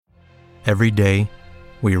Every day,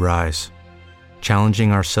 we rise,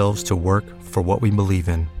 challenging ourselves to work for what we believe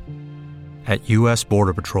in. At U.S.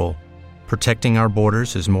 Border Patrol, protecting our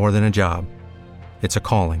borders is more than a job. It's a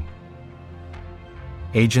calling.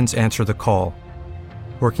 Agents answer the call,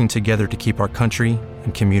 working together to keep our country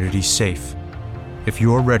and communities safe. If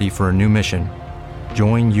you're ready for a new mission,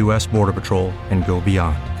 join U.S. Border Patrol and go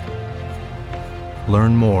beyond.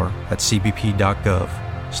 Learn more at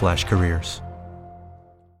cbp.gov/careers.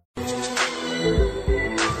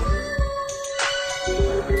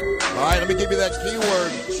 All right, let me give you that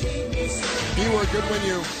keyword. Keyword could win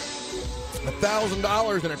you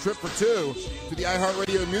 $1,000 and a trip for two to the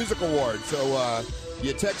iHeartRadio Music Award. So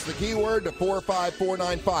you text the keyword to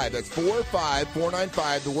 45495. That's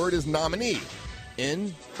 45495. The word is nominee.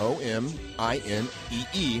 Nominee.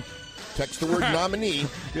 Text the word nominee.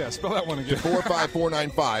 Yeah, spell that one again. To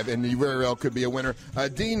 45495, and you very well could be a winner.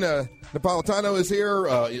 Dean Napolitano is here.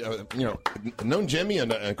 Known Jimmy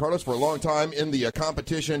and Carlos for a long time in the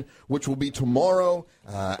competition, which will be tomorrow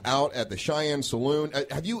out at the Cheyenne Saloon.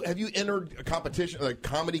 Have you entered a competition,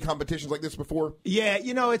 comedy competitions like this before? Yeah,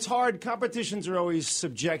 it's hard. Competitions are always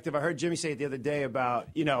subjective. I heard Jimmy say it the other day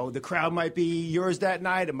about, the crowd might be yours that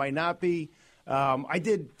night. It might not be. I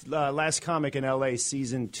did Last Comic in L.A.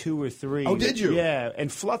 season 2 or 3. Oh, did you? Yeah, and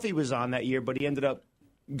Fluffy was on that year, but he ended up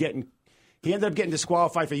getting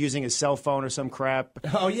disqualified for using his cell phone or some crap.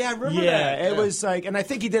 Oh, yeah, I remember that. Yeah, it was like, and I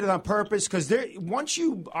think he did it on purpose because once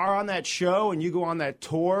you are on that show and you go on that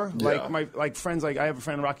tour, like friends, like I have a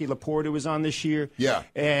friend, Rocky Laporte, who was on this year. Yeah.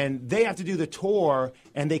 And they have to do the tour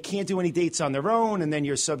and they can't do any dates on their own, and then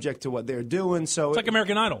you're subject to what they're doing. So it's like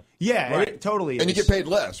American Idol. Yeah, right. It totally is. And you get paid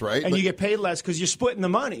less, right? And you get paid less because you're splitting the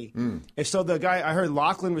money. And so the guy, I heard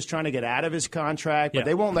Lachlan was trying to get out of his contract, but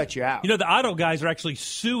they won't let you out. The Idol guys are actually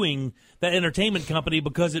suing that entertainment company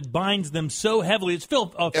because it binds them so heavily. It's Phil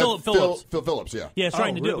Phillips. Phil Phillips, yeah. Yeah, it's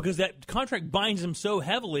trying to do it because that contract binds him so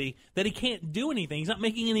heavily that he can't do anything. He's not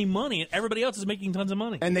making any money. Everybody else is making tons of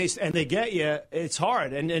money. And they get you. It's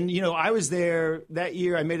hard. And I was there that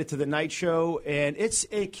year. I made it to the night show, and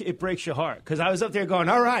it breaks your heart because I was up there going,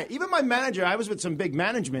 all right. Even my manager, I was with some big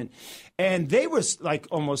management, and they were like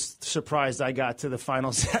almost surprised I got to the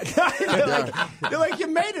final set. they're like, you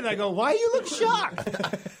made it. I go, why you look shocked?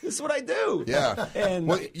 This is what I do. Yeah. And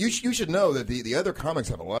well, you should know that the other comics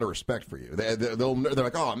have a lot of respect for you. They're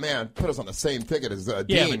like, oh man, put us on the same ticket as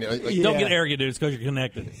Dean. Don't get arrogant, dude. It's because you're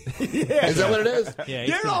connected. Is that what it is? Yeah,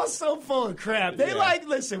 they're all so full of crap. They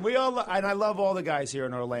listen. We all, and I love all the guys here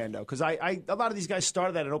in Orlando because a lot of these guys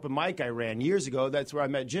started at an open mic I ran years ago. That's where I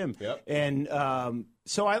met Jim. Yep. And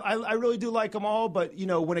so I really do like them all. But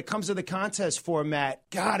when it comes to the contest format,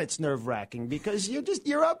 God, it's nerve wracking because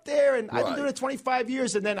you're up there, and I've been doing it 25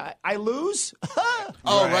 years, and then I lose.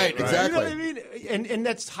 Right, exactly. You know what I mean? And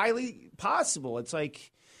that's highly possible. It's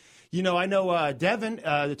like. I know Devin,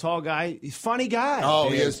 the tall guy, he's a funny guy. Oh,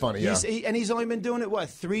 he is funny, yeah. And he's only been doing it,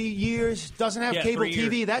 3 years? Doesn't have cable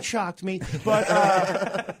TV. Years. That shocked me.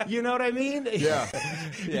 But you know what I mean? Yeah.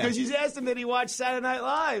 Because you asked him that he watched Saturday Night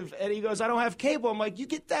Live, and he goes, I don't have cable. I'm like, you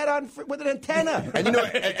get that on with an antenna. And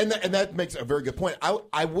and that makes a very good point.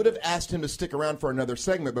 I would have asked him to stick around for another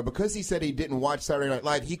segment, but because he said he didn't watch Saturday Night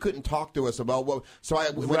Live, he couldn't talk to us about what. So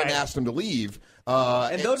I went and asked him to leave.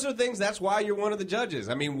 And those are things. That's why you're one of the judges.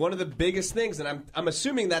 I mean, one of the biggest things, and I'm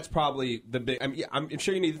assuming that's probably the big. I'm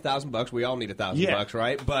sure you need $1,000. We all need $1,000,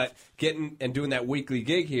 right? But getting and doing that weekly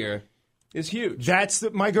gig here is huge. That's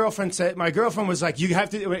my girlfriend said. My girlfriend was like, "You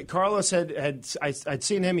have to." Carlos I'd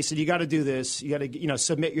seen him. He said, "You got to do this. You got to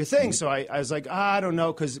submit your thing." So I was like, I don't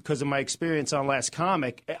know, because of my experience on Last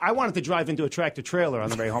Comic. I wanted to drive into a tractor trailer on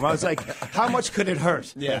the way home. I was like, how much could it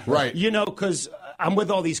hurt? Yeah, right. Because I'm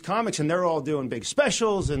with all these comics, and they're all doing big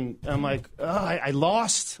specials, and I'm like, I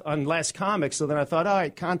lost on Last Comic. So then I thought, all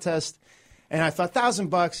right, contest, and I thought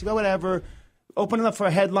 $1,000, whatever. Opening up for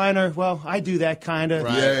a headliner, well, I do that kind of.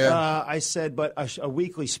 Right. Yeah. I said, but a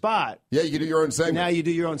weekly spot. Yeah, you do your own segment. Now you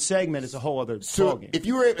do your own segment. It's a whole other ballgame. If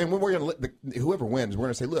you were, and we're going to whoever wins, we're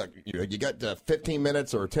going to say, look, you got 15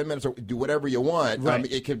 minutes or 10 minutes, or do whatever you want. Right.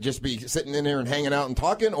 It could just be sitting in there and hanging out and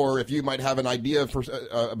talking, or if you might have an idea for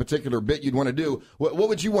a particular bit you'd want to do, what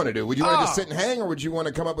would you want to do? Would you want to just sit and hang, or would you want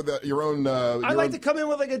to come up with your own? I like to come in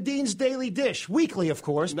with like a Dean's Daily Dish, weekly, of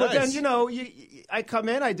course. Nice. But then I come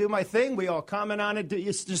in, I do my thing. We all comment on it.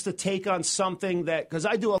 It's just a take on something that, because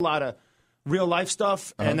I do a lot of real life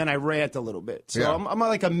stuff, and then I rant a little bit. So I'm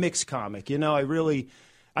like a mixed comic.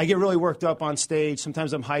 I get really worked up on stage.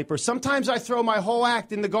 Sometimes I'm hyper. Sometimes I throw my whole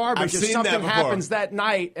act in the garbage if something happens that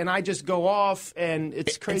night, and I just go off, and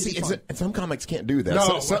it's crazy. And some comics can't do that.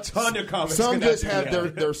 No, a ton of comics. Some just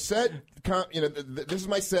have their set this is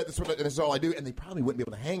my set, this is all I do, and they probably wouldn't be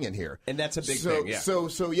able to hang in here. And that's a big thing. Yeah. So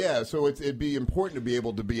it'd be important to be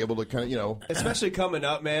able to kind of especially coming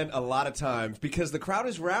up, man. A lot of times because the crowd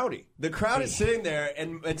is rowdy. The crowd is sitting there,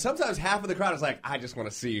 and sometimes half of the crowd is like, I just want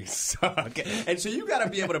to see you suck, and so you got to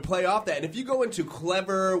be able to play off that. And if you go into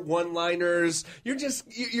clever one-liners, you're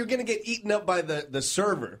going to get eaten up by the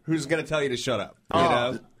server who's going to tell you to shut up. You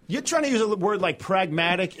know? You're trying to use a word like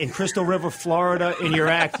pragmatic in Crystal River, Florida in your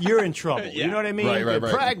act. You're in trouble. You know what I mean? Right.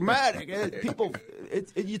 Pragmatic.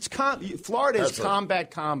 Florida is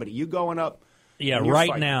combat comedy. You going up. Yeah, right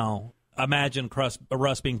fighting. Now, imagine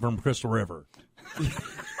Russ being from Crystal River.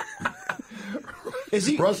 Is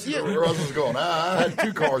he? Russ was going, I had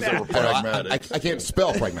 2 cars that were pragmatic. I can't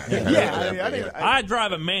spell pragmatic. I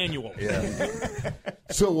drive a manual. Yeah.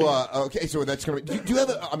 So, okay, so that's going to be. Do you have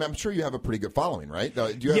I'm sure you have a pretty good following, right?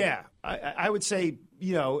 I would say,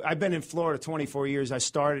 I've been in Florida 24 years. I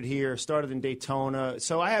started in Daytona.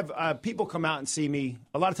 So I have people come out and see me.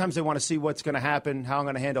 A lot of times they want to see what's going to happen, how I'm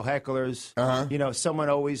going to handle hecklers. Uh-huh. Someone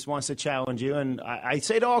always wants to challenge you. And I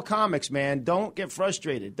say to all comics, man, don't get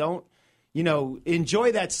frustrated. Don't.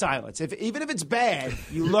 Enjoy that silence. Even if it's bad,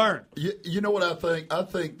 you learn. You know what I think? I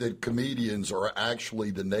think that comedians are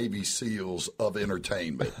actually the Navy SEALs of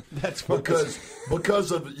entertainment. That's because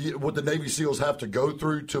of what the Navy SEALs have to go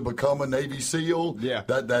through to become a Navy SEAL. Yeah.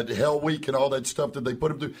 That Hell Week and all that stuff that they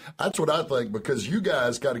put them through. That's what I think, because you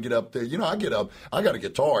guys got to get up there. I get up. I got a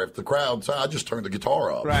guitar. If the crowd's, I just turn the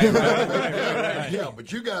guitar up. Right. Yeah,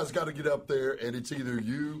 but you guys got to get up there, and it's either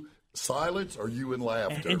you silence or you in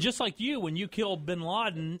laughter. And just like you, when you kill bin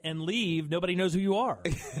Laden and leave, nobody knows who you are.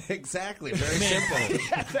 Exactly. Very simple.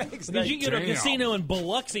 Thanks. Because you get to a casino in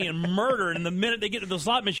Biloxi and murder, and the minute they get to the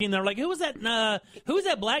slot machine, they're like, who was that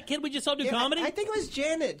black kid we just saw do comedy? I think it was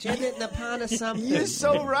Janet Napana something. You're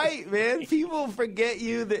so right, man. People forget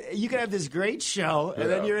you. You can have this great show, and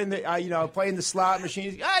then you're in the, playing the slot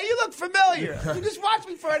machine. You look familiar. You just watched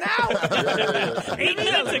me for an hour. 8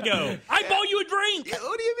 minutes ago. I bought you a drink.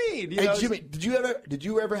 What do you mean? Hey, Jimmy, did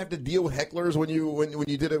you ever have to deal with hecklers when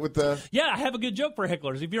you did it with the? Yeah, I have a good joke for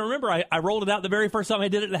hecklers. If you remember, I rolled it out the very first time I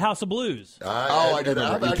did it at the House of Blues. I do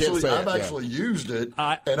remember. I've actually used it,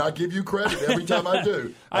 and I give you credit every time I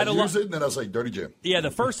do. I use it, and then I say, "Dirty Jim." Yeah,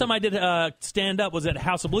 the first time I did stand up was at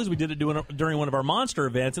House of Blues. We did it during one of our Monster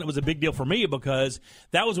events, and it was a big deal for me because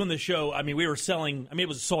that was when the show. We were selling. It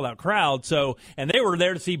was a sold out crowd. So, and they were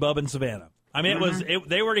there to see Bubba and Savannah.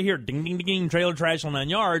 They were to hear ding, ding, ding, ding, trailer trash on 9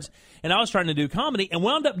 yards, and I was trying to do comedy and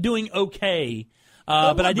wound up doing okay.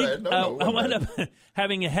 But I did. I wound up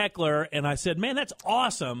having a heckler, and I said, man, that's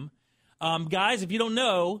awesome. Guys, if you don't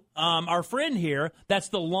know, our friend here, that's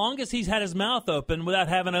the longest he's had his mouth open without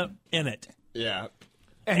having in it. Yeah.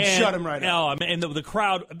 And shut him right up. And the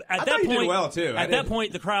crowd, at that point, you did well, too. At that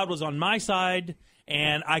point, the crowd was on my side.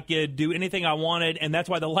 And I could do anything I wanted, and that's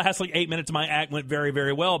why the last 8 minutes of my act went very,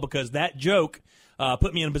 very well, because that joke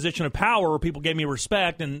put me in a position of power where people gave me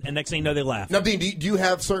respect, and next thing you know, they laughed. Now, Dean, do you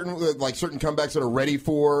have certain comebacks that are ready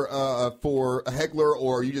for a heckler,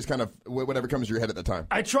 or you just kind of whatever comes to your head at the time?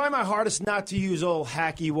 I try my hardest not to use old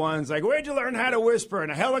hacky ones like "Where'd you learn how to whisper in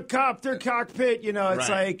a helicopter cockpit?" It's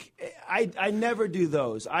like I never do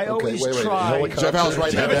those. I always try. Jeff Howell's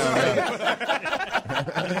writing that down.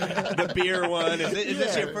 The beer one. Is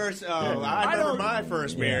this your first? I remember my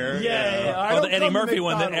first beer. Yeah. The Eddie Murphy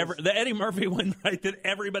one the Eddie Murphy one, right? That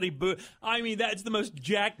everybody boo. That's the most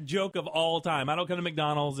jacked joke of all time. I don't come to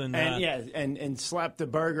McDonald's and slap the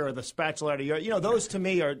burger or the spatula out of your. Those to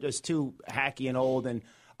me are just too hacky and old. And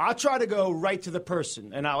I'll try to go right to the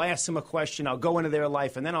person, and I'll ask them a question. I'll go into their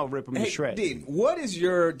life, and then I'll rip them to shreds. Dean, what is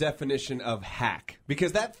your definition of hack?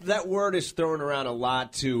 Because that word is thrown around a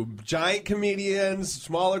lot to giant comedians,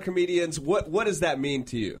 smaller comedians. What does that mean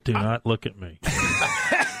to you? Do not look at me.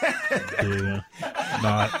 Do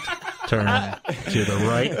not turn to the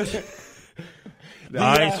right.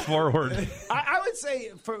 Eyes forward. I would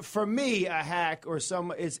say for me, a hack or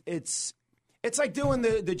it's like doing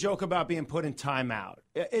the joke about being put in timeout.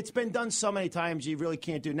 It's been done so many times you really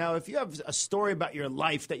can't do. Now, if you have a story about your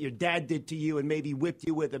life that your dad did to you and maybe whipped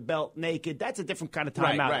you with a belt naked, that's a different kind of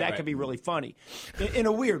timeout. That could be really funny in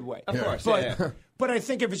a weird way. Of course, But I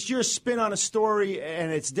think if it's your spin on a story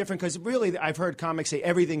and it's different, because really I've heard comics say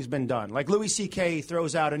everything's been done. Like Louis C.K.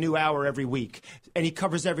 throws out a new hour every week, and he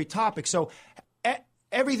covers every topic. So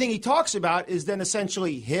everything he talks about is then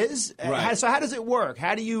essentially his. Right. So how does it work?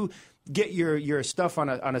 How do you get your stuff on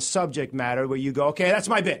a subject matter where you go, okay, that's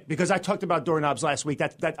my bit because I talked about doorknobs last week.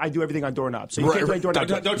 That I do everything on doorknobs. So you can't play doorknobs.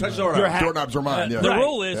 Don't touch doorknobs. Doorknobs are mine. The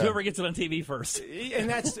rule is whoever gets it on TV first. And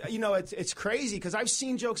that's it's crazy because I've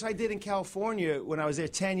seen jokes I did in California when I was there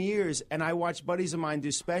 10 years, and I watched buddies of mine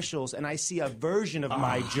do specials, and I see a version of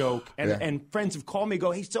my joke, and friends have called me,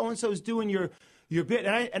 go, hey, so and so's doing your bit,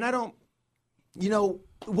 and I don't.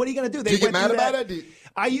 What are you going to do? Do you get mad about it?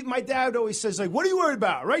 My dad always says, like, what are you worried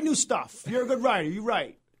about? Write new stuff. You're a good writer. You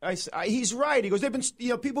write. He's right. He goes, they've been,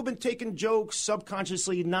 people have been taking jokes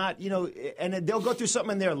subconsciously, not, and they'll go through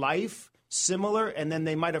something in their life similar, and then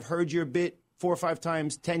they might have heard your bit 4 or 5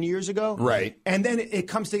 times 10 years ago. Right. And then it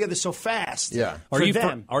comes together so fast. Yeah. Are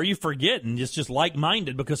you forgetting? It's just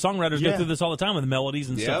like-minded because songwriters go through this all the time with melodies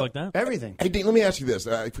and stuff like that. Everything. Hey, Dean, let me ask you this.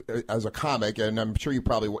 As a comic, and I'm sure you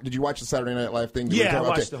probably... Did you watch the Saturday Night Live thing? Yeah, I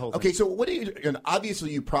watched the whole thing. Okay, so what do you... And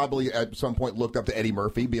obviously, you probably at some point looked up to Eddie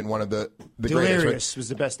Murphy being one of the Delirious greatest. Right? was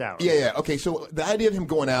the best hour. Yeah. Okay, so the idea of him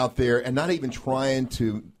going out there and not even trying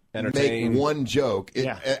to... Entertain. Make one joke.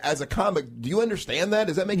 As a comic, do you understand that?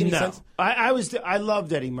 Does that make any sense? I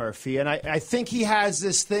loved Eddie Murphy, and I think he has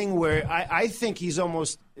this thing where I think he's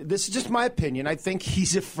almost. This is just my opinion. I think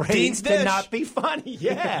he's afraid to not be funny.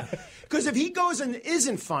 Yeah, because if he goes and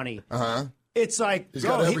isn't funny, it's like he's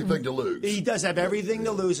got everything to lose. He does have everything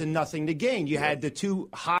to lose and nothing to gain. You had the 2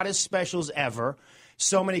 hottest specials ever.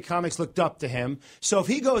 So many comics looked up to him. So if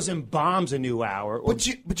he goes and bombs a new hour, but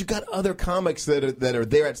you got other comics that are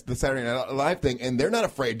there at the Saturday Night Live thing, and they're not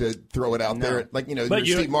afraid to throw it out there, like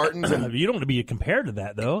Steve Martin's. You don't want to be compared to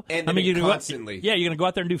that, though. And you're constantly. You're going to go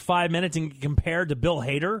out there and do 5 minutes and get compared to Bill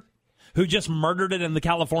Hader, who just murdered it in the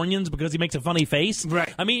Californians because he makes a funny face.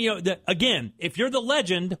 Right. I mean, again, if you're the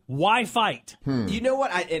legend, why fight? You know what?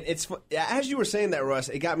 It's as you were saying that, Russ,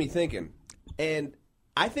 it got me thinking, and.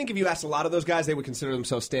 I think if you ask a lot of those guys, they would consider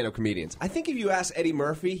themselves stand-up comedians. I think if you ask Eddie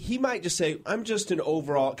Murphy, he might just say, I'm just an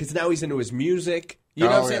overall, because now he's into his music. You know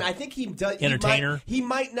what I'm saying? I think he does. Entertainer. He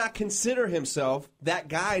might not consider himself that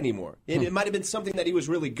guy anymore. It might have been something that he was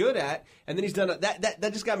really good at, and then he's done it. That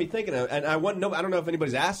just got me thinking. And I don't know if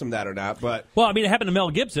anybody's asked him that or not. But well, I mean, it happened to Mel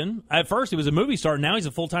Gibson. At first, he was a movie star. Now he's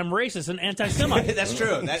a full-time racist and anti-Semite. That's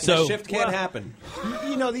true. That shift can happen.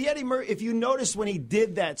 The Eddie Murphy. If you notice when he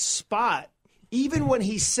did that spot. Even when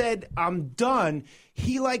he said, I'm done,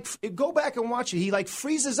 he go back and watch it. He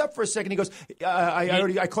freezes up for a second. He goes,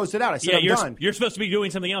 I closed it out. I said, I'm done. You're supposed to be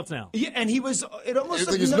doing something else now. Yeah, and he was, it almost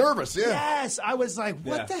like he's nervous, yeah. Yes, I was like,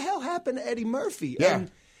 what the hell happened to Eddie Murphy? Yeah.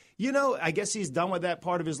 And, I guess he's done with that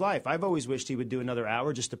part of his life. I've always wished he would do another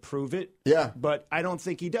hour just to prove it. Yeah. But I don't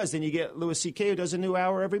think he does. Then you get Louis C.K. who does a new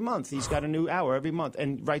hour every month. He's got a new hour every month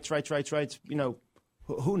and writes.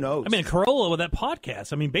 Who knows? I mean, Corolla with that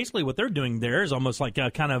podcast. I mean, basically what they're doing there is almost like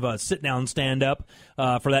kind of a sit-down stand-up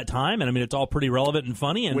for that time. And, I mean, it's all pretty relevant and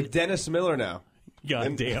funny. And with Dennis Miller now.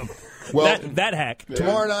 God damn. Well, that hack.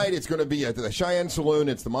 Tomorrow night, it's going to be at the Cheyenne Saloon.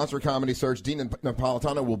 It's the Monster Comedy Search. Dean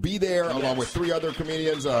Napolitano will be there along with 3 other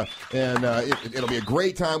comedians, and it'll be a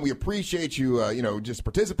great time. We appreciate you, just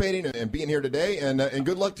participating and being here today, and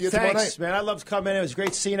good luck to you tomorrow night. Thanks, man. I loved coming in. It was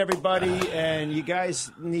great seeing everybody, and you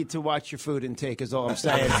guys need to watch your food intake is all I'm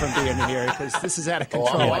saying from being here, because this is out of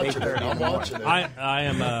control. I'm watching it. I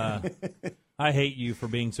am... I hate you for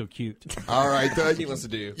being so cute. All right. He wants to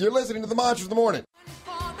do you. You're listening to the Monsters of the Morning.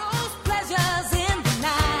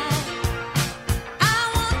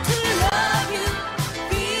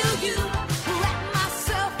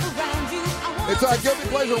 It's Guilty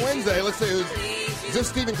Pleasure Wednesday. Let's see. Is this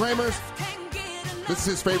Stephen Kramer's? This is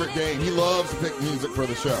his favorite game. He loves to pick music for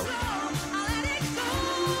the show.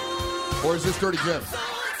 Or is this Dirty Jim?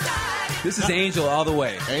 This is Angel all the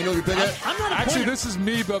way. Angel, you pick it? Actually, this is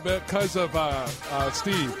me, but because of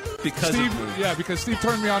Steve. Because Steve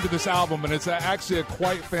turned me on to this album, and it's actually a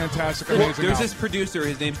quite fantastic, amazing There's album. this producer,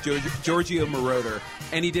 his name's Giorgio Moroder,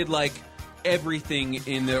 and he did everything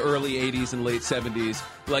in the early 80s and late 70s.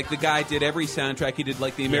 The guy did every soundtrack. He did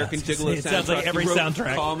the American Gigolo soundtrack. It sounds like every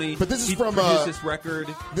soundtrack. Call Me. But this is from produced this record.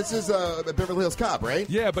 This is Beverly Hills Cop, right?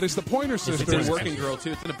 Yeah, but it's the Pointer Sisters. It's in Working Girl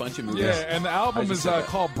too. It's in a bunch of movies. Yeah, and the album is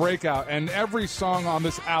called Breakout, and every song on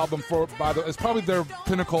this album it's probably their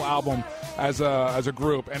pinnacle album as a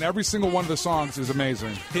group, and every single one of the songs is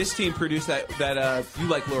amazing. His team produced that you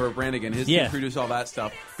like Laura Branigan. His team produced all that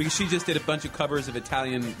stuff because she just did a bunch of covers of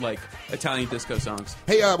Italian Italian disco songs.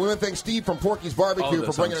 Hey, we want to thank Steve from Porky's Barbecue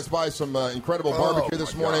for bringing us by some incredible barbecue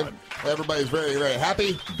this morning. Everybody's very, very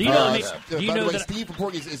happy. Do you know, by the way, Steve from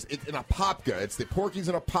Porky's is in a Popka. It's the Porky's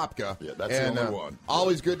in a Popka. Yeah, that's the only one.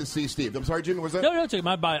 Always good to see Steve. I'm sorry, Junior, was that? No, it's okay.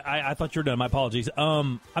 I thought you were done. My apologies.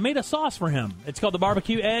 I made a sauce for him. It's called the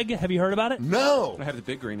barbecue egg. Have you heard about it? No. I have the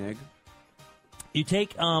big green egg. You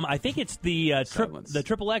take, I think it's the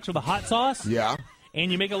triple X or the hot sauce. Yeah. And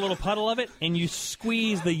you make a little puddle of it, and you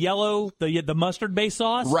squeeze the yellow, the mustard-based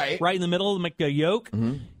sauce right in the middle to make a yolk.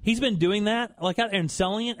 Mm-hmm. He's been doing that and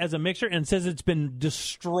selling it as a mixture, and says it's been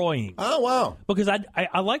destroying. Oh, wow. Because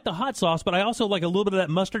I like the hot sauce, but I also like a little bit of that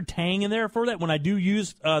mustard tang in there for that when I do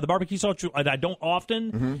use the barbecue sauce. I don't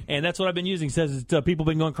often, and that's what I've been using. He says people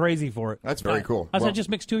have been going crazy for it. That's very cool. I said just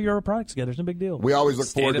mix 2 of your products together. It's no big deal. We always look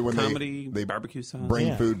forward to when they barbecue sauce.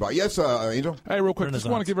 bring food by. Yes, Angel? Hey, real quick, just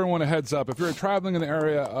want to give everyone a heads up. If you're traveling in the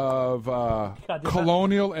area of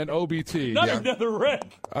Colonial and OBT. Not another wreck.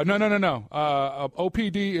 No.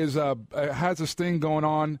 OPD has this thing going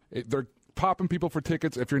on. They're popping people for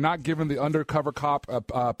tickets if you're not giving the undercover cop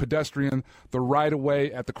pedestrian the right of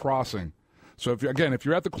way at the crossing. So if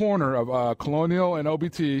you're at the corner of Colonial and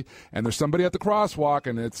OBT, and there's somebody at the crosswalk,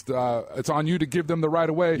 and it's on you to give them the right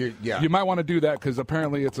of way, you might want to do that because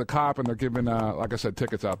apparently it's a cop, and they're giving, like I said,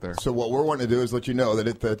 tickets out there. So what we're wanting to do is let you know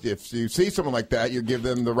that if you see someone like that, you give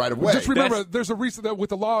them the right of way. Just remember, there's a reason that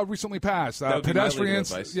with the law recently passed, the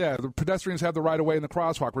pedestrians have the right of way in the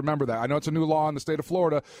crosswalk. Remember that. I know it's a new law in the state of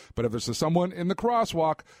Florida, but if there's someone in the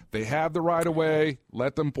crosswalk, they have the right of way.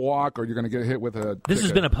 Let them walk, or you're going to get hit with a ticket. This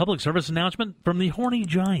has been a public service announcement from the Horny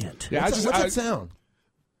Giant. Yeah, what's that sound?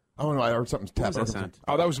 Oh, no, I heard something tap.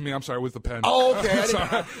 Oh, that was me. I'm sorry, with the pen. Oh, okay.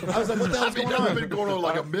 I was like, what the hell's going on? I've been going on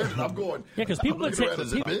like a minute. I'm going. Yeah, because people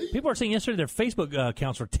are saying yesterday their Facebook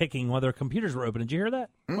accounts were ticking while their computers were open. Did you hear that?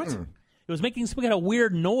 What? It was making some kind of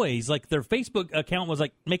weird noise. Like their Facebook account was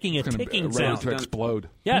like making a ticking sound. To explode.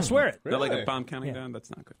 Yeah, I swear it. Really? Like a bomb counting down? That's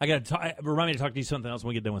not good. I got to remind me to talk to you something else when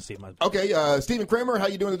we get done with Steve. Okay, Stephen Kramer, how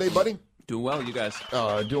you doing today, buddy? Doing well, you guys.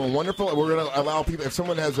 Doing wonderful. We're going to allow people, if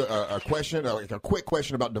someone has a question, like a quick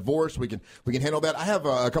question about divorce, we can handle that. I have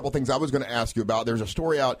a couple things I was going to ask you about. There's a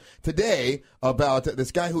story out today about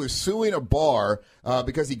this guy who is suing a bar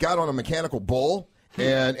because he got on a mechanical bull.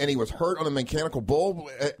 And he was hurt on a mechanical bull.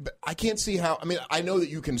 I can't see how. I mean, I know that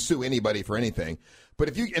you can sue anybody for anything, but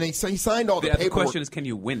if you he signed all the paperwork. The question is, can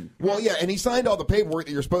you win? Well, yeah, and he signed all the paperwork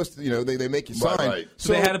that you're supposed to. They make you sign. Right.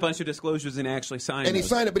 So they had a bunch of disclosures and actually signed. And he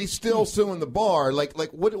signed it, but he's still suing the bar. Like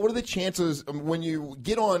what are the chances when you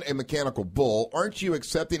get on a mechanical bull? Aren't you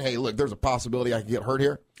accepting? Hey, look, there's a possibility I could get hurt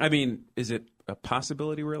here. I mean, is it a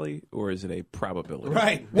possibility really, or is it a probability?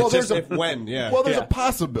 Right. Well, it's there's just when. Yeah. Well, there's a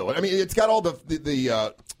possibility. I mean, it's got all the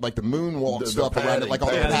like the moonwalk stuff around it, like all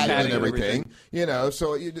the padding and everything.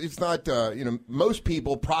 So it's not. Most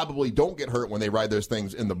people probably don't get hurt when they ride those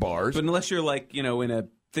things in the bars. But unless you're like in a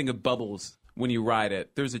thing of bubbles when you ride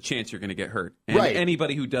it, there's a chance you're going to get hurt. And right.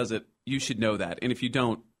 Anybody who does it, you should know that. And if you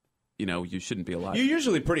don't, you shouldn't be alive. You're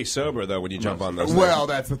usually pretty sober though when you jump on those. Well,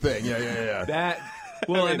 that's the thing. Yeah.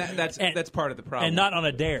 That's part of the problem. And not on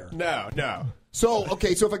a dare. No. So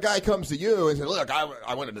if a guy comes to you and says, look,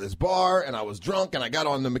 I went into this bar and I was drunk and I got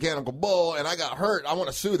on the mechanical bull and I got hurt, I want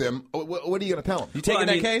to sue them, what are you going to tell him? You taking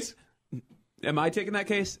that case? Am I taking that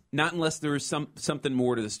case? Not unless there is something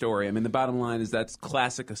more to the story. I mean, the bottom line is that's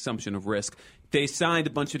classic assumption of risk. They signed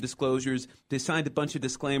a bunch of disclosures. They signed a bunch of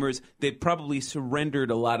disclaimers. They probably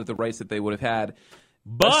surrendered a lot of the rights that they would have had.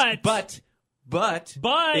 But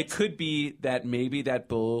it could be that maybe that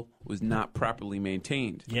bull was not properly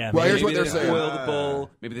maintained. Yeah. Well, maybe here's what they're saying. Oil the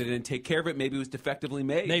bull. Maybe they didn't take care of it. Maybe it was defectively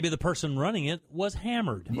made. Maybe the person running it was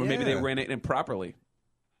hammered. Or maybe they ran it improperly.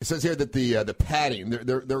 It says here that the padding,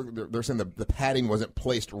 they're saying the padding wasn't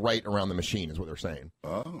placed right around the machine, is what they're saying.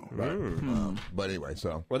 Oh. Right. But anyway,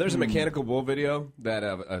 so. Well, there's a mechanical bull video that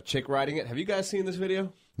a chick riding it. Have you guys seen this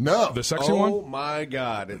video? No. The sexy one? Oh, my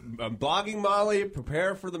God. Blogging Molly,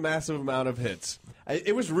 prepare for the massive amount of hits.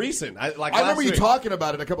 It was recent. I remember you talking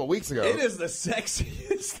about it a couple of weeks ago. It is the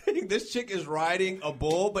sexiest thing. This chick is riding a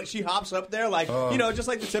bull, but she hops up there just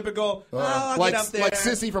like the typical, like, get up there. Like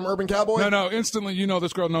Sissy from Urban Cowboy? No, instantly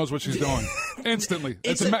this girl knows what she's doing. Instantly.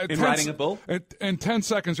 Riding a bull? In 10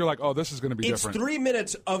 seconds, you're like, oh, this is going to be different. It's 3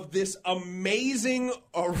 minutes of this amazing,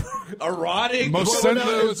 erotic...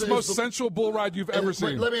 most sensual bull ride you've ever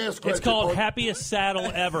seen. Let me ask a question. It's called Happiest Saddle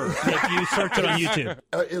Ever if you search it on YouTube.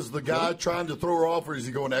 Is the guy trying to throw her off, or is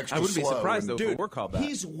he going extra slow? I wouldn't be surprised, though, if it were called that.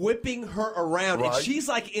 He's whipping her around, and she's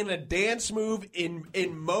like in a dance move in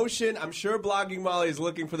motion. I'm sure Blogging Molly is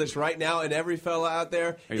looking for this right now, and every fella out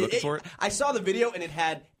there. Are you looking for it? I saw the video, and it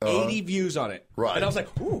had 80 views on it. Right. And I was like,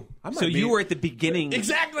 ooh. So you were at the beginning.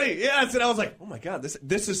 Exactly. Yes, and I was like, oh my god,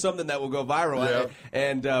 this is something that will go viral. Yeah.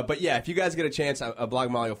 And but yeah, if you guys get a chance,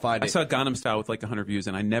 Blog Molly will find it. I saw Gangnam Style with like 100 views,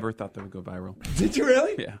 and I never thought that would go viral. Did you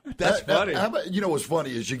really? Yeah. That's funny. How about, what's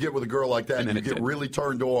funny is you get with a girl like that and then you it get did. really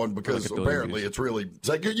turned on because Like a billion apparently views. it's really, it's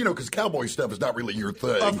like, because cowboy stuff is not really your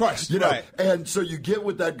thing. Of course, right. And so you get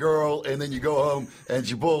with that girl and then you go home and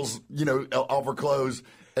she pulls, off her clothes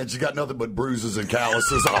and she's got nothing but bruises and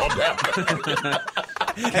calluses all down.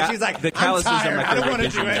 And she's like, The I'm calluses are tired. my I don't want to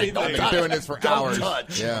favorite do anything. I've been doing this for Don't hours.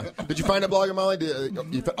 touch. Yeah. Did you find a Blogger Molly?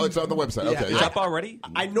 It's on the website. Yeah. Okay. It's up already?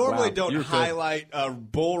 I normally Wow, don't you're good. highlight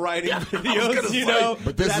bull riding videos, gonna say,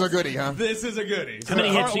 but this is a goodie, huh? This is a goodie. How many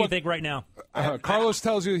hits do you think right now? Carlos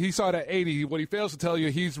tells you he saw it at 80. What he fails to tell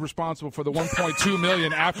you, he's responsible for the 1.2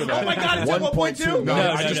 million after that. Oh my god, it's 1.2 1.2. million.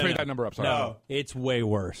 I just made that number up. Sorry. No. It's way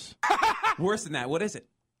worse. Worse than that. What is it?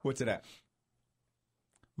 What's it at?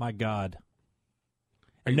 My God.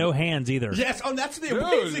 And no hands either. Yes. Oh, that's the Dude,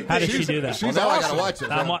 amazing How thing. did she do that? Well, She's now I awesome. gotta watch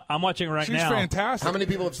it. I'm watching right She's now. fantastic. How many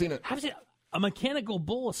people have seen it? How is it? A mechanical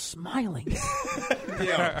bull is smiling.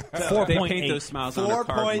 Yeah. They 4.8. paint those smiles on their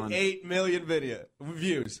carbon. 4.8 million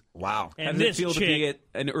views. Wow. How And does it this feel to chick,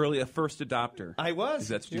 be a first adopter? I was.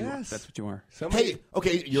 That's what you. Yes. That's what you are. Hey,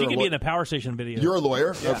 okay, she you're could be in the Power Station video. You're a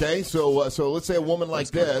lawyer, okay? So let's say a woman like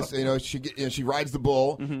this, she rides the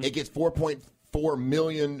bull. It gets 4.4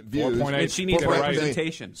 million views. 4.8. And she needs 4.8 million.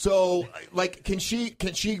 representation. So, can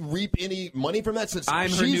she reap any money from that? Since I'm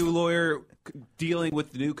her she's- new lawyer dealing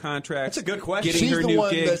with the new contracts. That's a good question. Getting She's her the new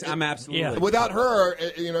one gigs. that- I'm absolutely. Yeah. Without her,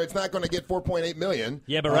 it's not going to get 4.8 million.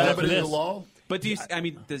 Yeah, but right after Under the this. law? But do you? I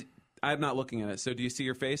mean, I'm not looking at it. So do you see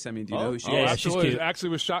her face? I mean, do you know who she yeah, is? she's Absolutely. cute. It actually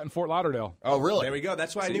was shot in Fort Lauderdale. Oh, really? There we go.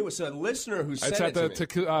 That's why I knew it was a listener who sent It's it at to the, me.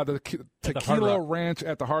 the Hard Tequila Rock. Ranch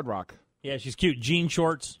at the Hard Rock. Yeah, she's cute. Jean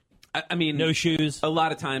shorts, I mean, no shoes. A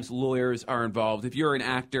lot of times lawyers are involved. If you're an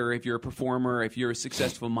actor, if you're a performer, if you're a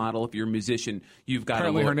successful model, if you're a musician, you've got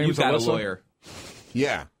Apparently a her lawyer. name's You've got Alyssa. a lawyer,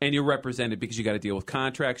 Yeah. and you're represented because you got to deal with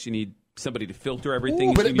contracts. You need somebody to filter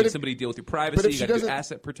everything. Ooh, but you if- need but somebody to deal with your but privacy. if You she got to do doesn't-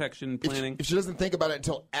 asset protection planning. If she doesn't think about it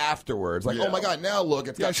until afterwards, like, Yeah. oh my God, now look,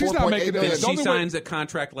 it's got she's not 4.8 making it- million. If Don't she be signs a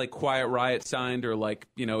contract like Quiet Riot signed, or like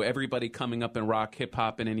everybody coming up in rock, hip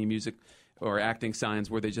hop, and any music or acting signs,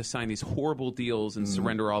 where they just sign these horrible deals and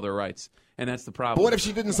surrender all their rights, and that's the problem. But what if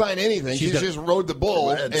she didn't sign anything? She just rode the bull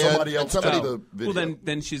And somebody else somebody took the video. Well,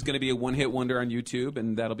 then she's going to be a one-hit wonder on YouTube,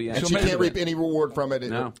 and that'll be. and she can't reap any reward from it.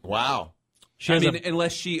 No. Wow. She I has mean, a,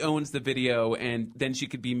 unless she owns the video, and then she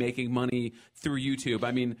could be making money through YouTube.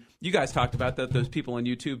 I mean, you guys talked about that. Those people on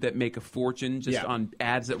YouTube that make a fortune just on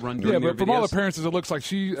ads that run during Yeah, their but from videos. all appearances, it looks like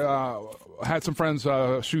she had some friends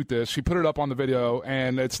shoot this. She put it up on the video,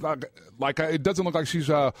 and it's not like it doesn't look like she's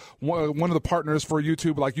one of the partners for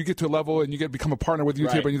YouTube. Like you get to a level and you get become a partner with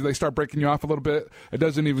YouTube, and they start breaking you off a little bit. It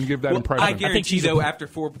doesn't even give that impression. I guarantee, she's though, after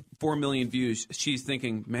 4 million views, she's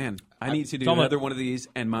thinking, "Man, I need to do almost- another one of these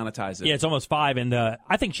and monetize it." yeah, it's almost 5, and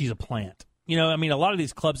I think she's a plant. I mean, a lot of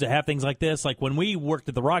these clubs that have things like this, like when we worked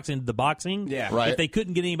at the Rocks into the boxing, Right. if they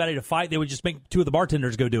couldn't get anybody to fight, they would just make 2 of the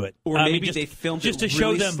bartenders go do it. Or I mean, maybe just, they filmed just it to show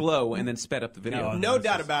really them. slow and then sped up the video. No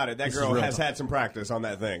doubt about it. That This is girl real has talk. had some practice on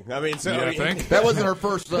that thing. I mean, so Yeah, I I mean, think. That wasn't her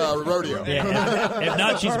first rodeo. Yeah, if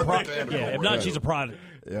not, she's a product. Yeah, if not, she's a product.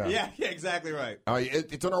 yeah, exactly right.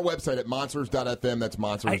 It's on our website at monsters.fm. That's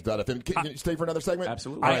monsters.fm. Can you stay for another segment?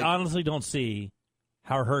 Absolutely. All I right. honestly don't see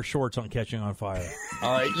how her shorts aren't catching on fire.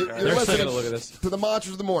 All right. You're They're listening taking a look at this. to the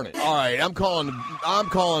Monsters of the Morning. All right. I'm calling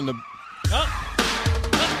the.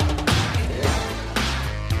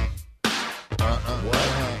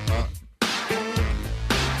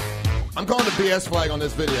 I'm calling the BS flag on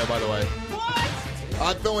this video, by the way.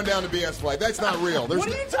 I'm throwing down the BS flag. That's not real. There's What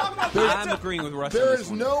are you talking about? I'm agreeing with Russ. on There this is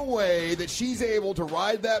one. no way that she's able to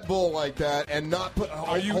ride that bull like that and not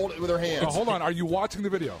hold it with her hands. Hold on, are you watching the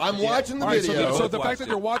video? I'm watching the All right, video. so the fact that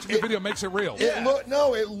you're watching the video makes it real.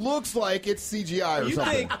 It looks like it's CGI or You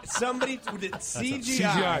something. think somebody did CGI?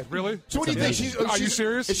 CGI, really? So what do you think? Are you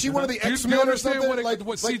serious? Is she one of the Do you X-Men or understand something?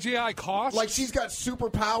 what CGI costs? Like she's got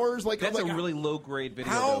superpowers? That's a really low grade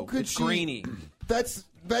video. How though. could it's she? grainy.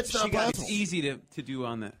 That's not possible. It's easy to do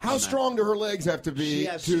on that. How strong do her legs have to be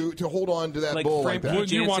to hold on to that Like bull Frank like that?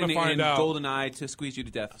 Wouldn't you wanna Jansen find and out? GoldenEye to squeeze you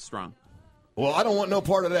to death strong. Well, I don't want no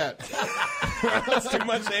part of that. That's too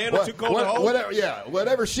much to handle. Too cold to hold.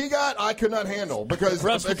 Whatever she got, I could not handle because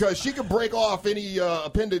she could break off any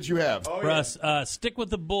appendage you have. Russ, stick with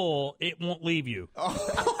the bull. It won't leave you.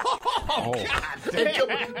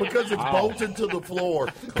 Because it's bolted to the floor.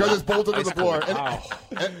 Because it's bolted to the floor.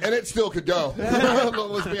 And it still could go.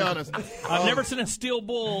 Let's be honest. I've never seen a steel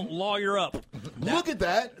bull lawyer up. Look at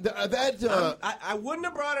that. I wouldn't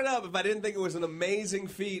have brought it up if I didn't think it was an amazing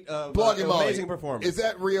feat of amazing performance. Is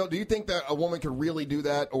that real? Do you think that a woman could really do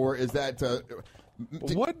that, or is that?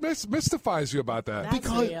 What mystifies you about that? That's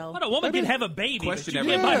Because- real. What, a woman can have a baby, but you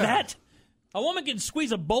can't buy that? A woman can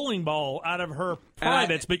squeeze a bowling ball out of her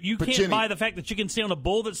privates, but you can't Jimmy- buy the fact that she can stay on a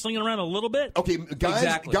bull that's slinging around a little bit? Okay,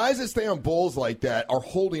 guys that stay on bulls like that are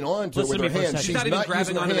holding on to it Listen with to their me for a hands. second. She's not even not grabbing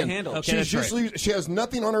using her onto the hand. handle. Okay, She's that's just she has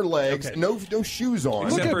nothing on her legs, Okay. no shoes on.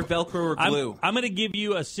 Except for Velcro or glue. I'm going to give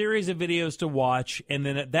you a series of videos to watch, and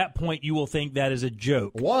then at that point you will think that is a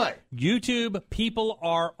joke. Why? YouTube, people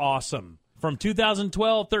are awesome. From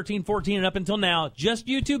 2012, 13, 14, and up until now, just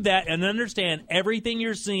YouTube that and understand everything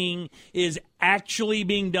you're seeing is actually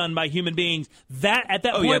being done by human beings. That, at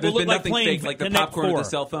that point, there's will look been like nothing playing fake, like the Connect popcorn 4. with the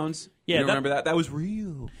cell phones. Yeah, you don't remember that? That was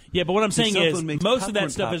real. Yeah, but what I'm saying cell is phone makes most of popcorn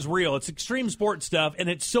that stuff pop. is real. It's extreme sports stuff, and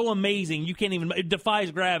it's so amazing. You can't even – it defies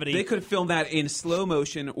gravity. They could have filmed that in slow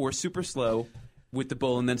motion or super slow with the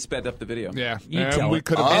bull and then sped up the video. Yeah, You and tell we it.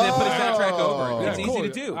 could have And then put a soundtrack over it. It's easy cool. to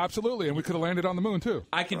do. Absolutely, and we could have landed on the moon too.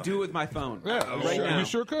 I could do it with my phone. Yeah, right now. you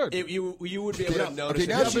sure could. You would be able to notice.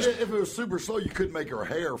 now But if it was super slow, you couldn't make her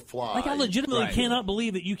hair fly. Like, I legitimately Right. cannot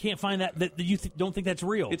believe that you can't find that you don't think that's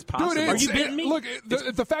real. It's possible. Dude, Are you kidding me? Look,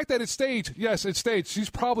 the fact that it's staged, yes, it's staged. She's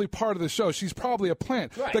probably part of the show. She's probably a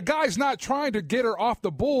plant. Right. The guy's not trying to get her off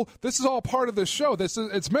the bull. This is all part of the show.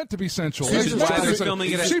 It's meant to be sensual. She's It's just meant to trying be to sensual.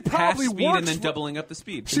 filming it at She half probably speed and works. then doubling up the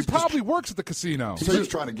speed. She probably works at the casino. He's just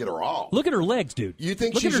trying to get her off. Look at her legs, dude. You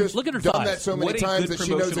think look she's at her, just look at her done thighs. that so many What a times good that she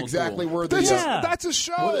knows promotional exactly tool. where the That's a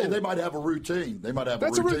show. Well, they might have a routine. They might have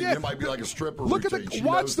That's a a routine. yeah. It might be like a stripper Look routine. at She the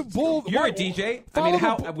watch knows the it's bull. You're a Watch- DJ. I follow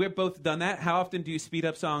mean, the- we've both done that. How often do you speed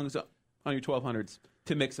up songs on your 1200s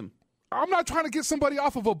to mix them? I'm not trying to get somebody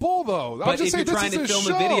off of a bull, though. I'm But just if saying you're this trying to is a film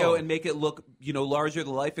show. a video and make it look, larger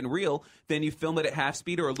than life and real, then you film it at half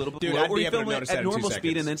speed or a little bit Dude, below, I'd or be you able to film it notice that at in 2 normal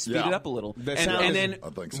speed and then seconds. speed Yeah. it up a little, The and sound then I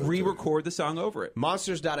think so, too. re-record the song over it.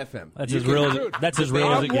 Monsters.fm. That's as real. Dude, That's as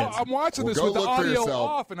real as it gets. I'm watching Well, this go with the look for audio yourself.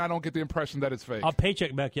 off, and I don't get the impression that it's fake. I'll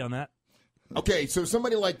paycheck back you on that. Okay, so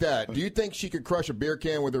somebody like that, do you think she could crush a beer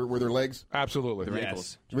can with her legs? Absolutely.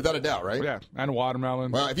 Yes. Without a doubt, right? Yeah, and a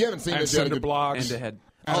watermelon. Well, if you haven't seen and it, you had a cinder good- blocks. And ahead.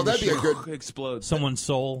 Oh, that'd be a good. Explodes. Someone's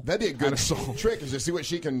soul. That'd be a good And a soul. trick is to see what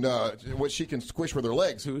she can squish with her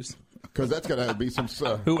legs. Because that's gonna be some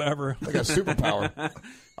Whoever. like a superpower. All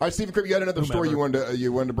right, Stephen Cripp, you had another story you wanted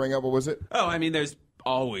to bring up. What was it? Oh, I mean, there's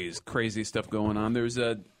always crazy stuff going on.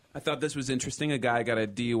 I thought this was interesting. A guy got a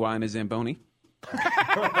DUI in a Zamboni.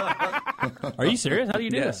 Are you serious? How do you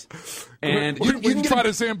do Yes. that? And We can try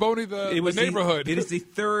to Zamboni the neighborhood. It is the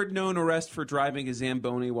third known arrest for driving a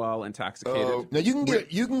Zamboni while intoxicated. Now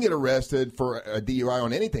you can get arrested for a DUI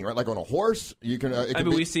on anything, right? Like on a horse. You can.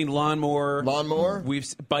 We've seen lawnmower. We've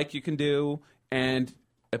bike you can do, and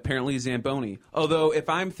apparently Zamboni. Although, if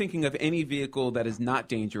I'm thinking of any vehicle that is not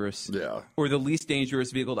dangerous, or the least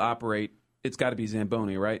dangerous vehicle to operate, it's got to be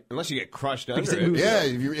Zamboni, right? Unless you get crushed under Because it it. moves. Yeah,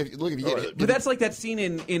 if you get. But that's like that scene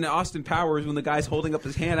in Austin Powers when the guy's holding up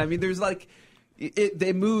his hand. I mean, there's like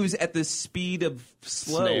it moves at the speed of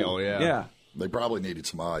slow. Snail, yeah. Yeah. They probably needed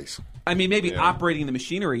some ice. I mean, maybe operating the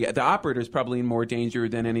machinery. The operator's probably in more danger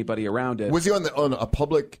than anybody around it. Was he on a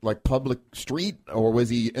public street, or was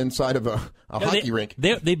he inside of a hockey rink?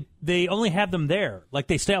 They only have them there. Like,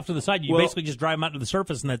 they stay off to the side. You basically just drive them out to the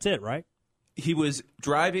surface, and that's it, right? He was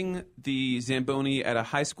driving the Zamboni at a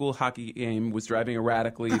high school hockey game, was driving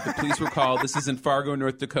erratically. The police were called. This is in Fargo,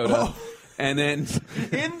 North Dakota. And then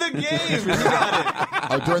In the game, you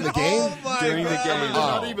got it. During the game? during the game. There's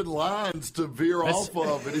not even lines to veer off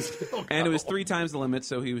of. And, he's still And it was 3 times the limit,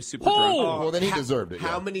 so he was super Oh! drunk. Well, then he deserved it.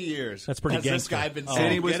 How Yeah. many years That's pretty has this gangster. guy been Oh. sitting,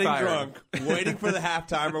 And he was getting fired. drunk, waiting for the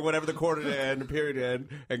halftime or whatever the quarter to end, period to end,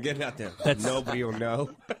 and getting out there? Nobody will know.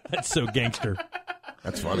 That's so gangster.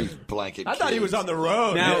 That's funny. blanket. I thought he was on the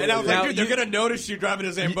road. Now- and I was now like, dude, they're you- going to notice you driving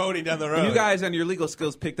a Zamboni down the road. You guys on your legal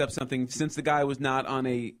skills picked up something. Since the guy was not on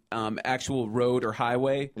a actual road or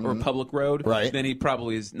highway or public road, Right. then he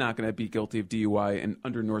probably is not going to be guilty of DUI and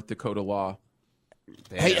under North Dakota law.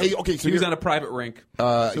 Hey, okay, so He was you're- on a private rink,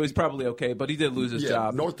 so he's probably okay, but he did lose his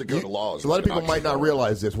job. North Dakota laws. a lot of people might not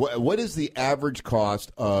realize this. What is the average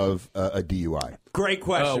cost of a DUI? Great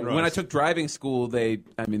question, Russ. When I took driving school,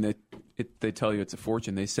 it's they tell you it's a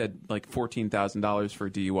fortune. They said like $14,000 for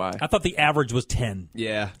a DUI. I thought the average was 10.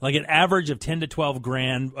 Yeah. Like an average of 10 to 12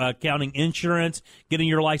 grand, counting insurance, getting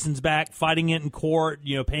your license back, fighting it in court,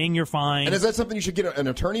 paying your fine. And is that something you should get an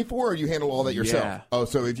attorney for, or you handle all that yourself? Yeah. Oh,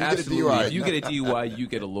 so if you Absolutely. get a DUI, if you get a DUI, you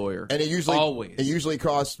get a lawyer. And it usually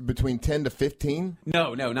costs between 10 to 15.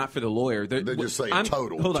 No, not for the lawyer. They just say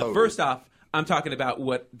total. Hold on. total. First off, I'm talking about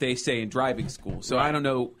what they say in driving school. So I don't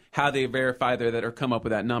know how they verify that or come up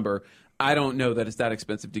with that number. I don't know that it's that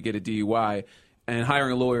expensive to get a DUI. And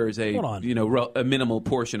hiring a lawyer is a minimal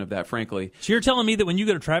portion of that, frankly. So you're telling me that when you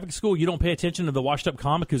go to traffic school, you don't pay attention to the washed-up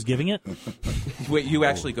comic who's giving it? Wait, you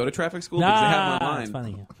actually go to traffic school? Because they have them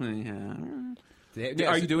online. It's funny. Yeah.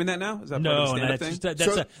 Are you doing that now? Is that part of the stand-up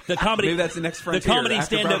thing? The comedy. Maybe that's the next frontier. The comedy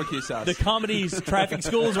after stand-up. barbecue sauce. The comedy's traffic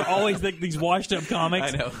schools are always these washed-up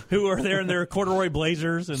comics I know. who are there in their corduroy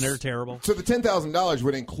blazers, and they're terrible. So the $10,000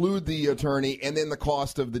 would include the attorney and then the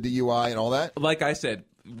cost of the DUI and all that? Like I said,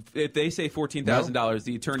 if they say $14,000,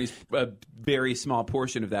 the attorney's a very small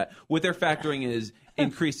portion of that. What they're factoring is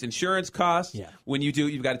increased insurance costs. Yeah. When you do,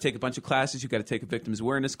 you've got to take a bunch of classes. You've got to take a victims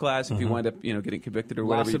awareness class if you wind up, getting convicted or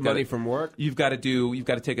whatever. Lots of money from work. You've got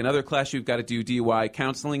to take another class. You've got to do DUI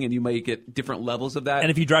counseling, and you may get different levels of that.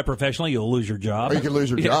 And if you drive professionally, you'll lose your job. Or you could lose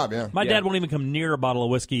your job, yeah. My dad won't even come near a bottle of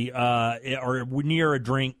whiskey or near a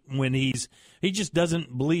drink when he just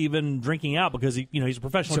doesn't believe in drinking out because he's a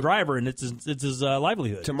professional driver and it's his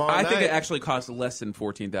livelihood. I think it actually costs less than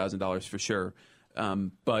 $14,000 for sure.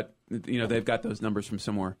 But they've got those numbers from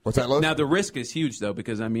somewhere. What's that, Los? Now the risk is huge though,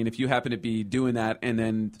 because if you happen to be doing that and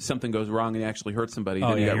then something goes wrong and you actually hurt somebody,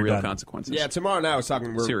 then you got real consequences. Yeah, tomorrow night I was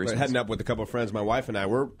talking. We're heading up with a couple of friends. My wife and I.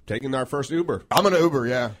 We're taking our first Uber. I'm going to Uber,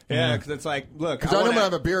 yeah. Yeah, because it's like, look, because I know I'm going to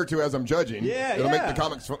have a beer or two as I'm judging. Yeah, it'll make the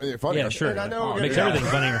comics funnier. Yeah, sure. And I know Makes everything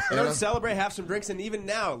funnier. Celebrate, have some drinks, and even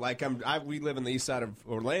now, like we live in the east side of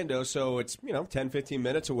Orlando, so it's 10, 15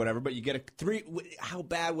 minutes or whatever. But you get how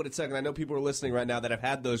bad would it suck? And I know people are listening right now that have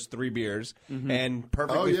had those 3 beers. And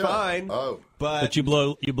perfectly fine. But you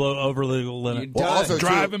blow over the limit. Also,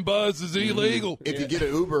 driving buzz is illegal. If you get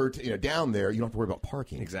an Uber down there, you don't have to worry about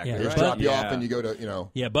parking. Exactly. They just drop you off and you go to,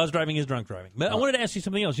 Yeah, buzz driving is drunk driving. But I wanted to ask you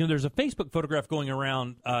something else. There's a Facebook photograph going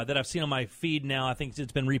around that I've seen on my feed now. I think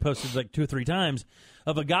it's been reposted like 2 or 3 times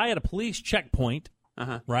of a guy at a police checkpoint,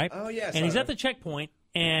 right? Oh, yes. And he's at the checkpoint,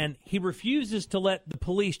 and he refuses to let the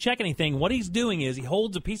police check anything. What he's doing is he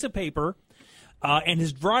holds a piece of paper and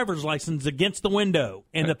his driver's license against the window.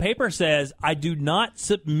 And the paper says, I do not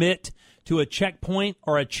submit to a checkpoint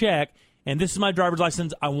or a check, and this is my driver's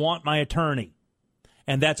license. I want my attorney.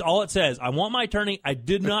 And that's all it says. I want my attorney. I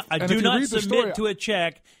do not submit to a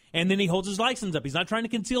check. And then he holds his license up. He's not trying to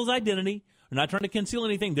conceal his identity. I'm not trying to conceal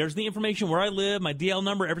anything. There's the information, where I live, my DL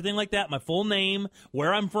number, everything like that, my full name,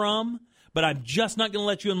 where I'm from. But I'm just not going to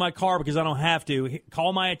let you in my car because I don't have to.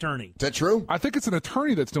 Call my attorney. Is that true? I think it's an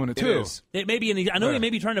attorney that's doing it, too. It is. It may be, I know he may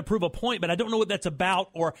be trying to prove a point, but I don't know what that's about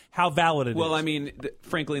or how valid it is. Well,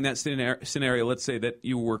 frankly, in that scenario, let's say that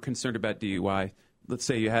you were concerned about DUI. Let's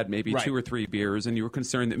say you had maybe 2 or 3 beers, and you were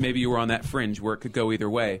concerned that maybe you were on that fringe where it could go either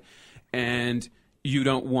way. And you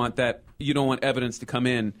don't want that. You don't want evidence to come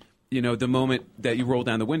in. The moment that you roll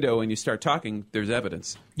down the window and you start talking, there's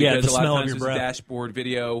evidence. Yeah, because the a lot smell of of times your there's breath. a dashboard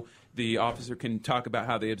video. The officer can talk about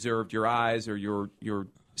how they observed your eyes or your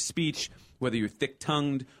speech, whether you're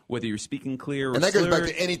thick-tongued, whether you're speaking clear or And that slurred. goes back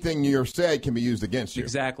to anything you're said can be used against you.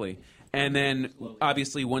 Exactly. And then,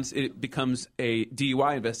 obviously, once it becomes a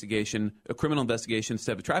DUI investigation, a criminal investigation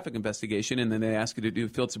instead of a traffic investigation, and then they ask you to do a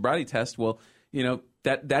field sobriety test, well,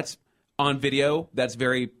 that's on video. That's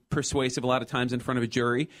very persuasive a lot of times in front of a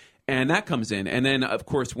jury. And that comes in. And then, of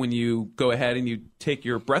course, when you go ahead and you take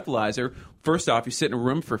your breathalyzer, first off, you sit in a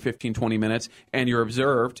room for 15, 20 minutes, and you're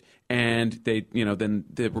observed. And they, then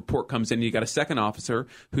the report comes in. You got a second officer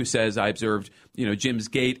who says, I observed, Jim's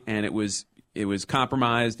gait, and it was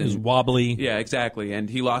compromised. And, it was wobbly. Yeah, exactly. And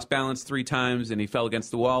he lost balance 3 times, and he fell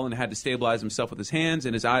against the wall and had to stabilize himself with his hands.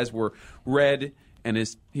 And his eyes were red, and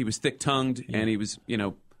he was thick-tongued, and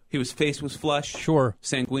his face was flush,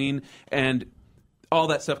 sanguine, and all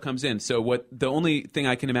that stuff comes in. So the only thing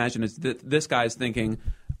I can imagine is that this guy's thinking,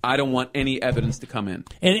 I don't want any evidence to come in.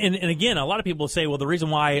 And again, a lot of people say, well, the reason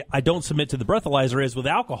why I don't submit to the breathalyzer is with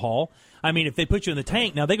alcohol. I mean, if they put you in the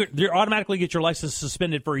tank, now they automatically get your license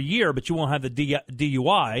suspended for a year, but you won't have the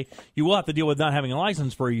DUI. You will have to deal with not having a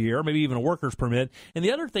license for a year, maybe even a worker's permit. And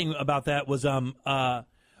the other thing about that was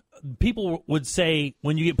people would say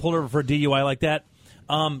when you get pulled over for a DUI like that,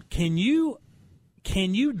 can you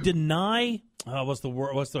deny? What's the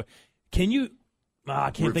word? Can you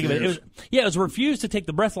I can't think of it. It was refused to take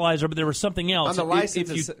the breathalyzer, but there was something else. On the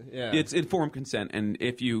license, it's informed consent, and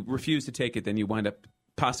if you refuse to take it, then you wind up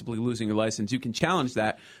possibly losing your license. You can challenge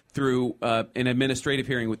that through an administrative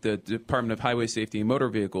hearing with the Department of Highway Safety and Motor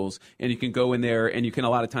Vehicles, and you can go in there and you can a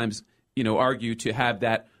lot of times, argue to have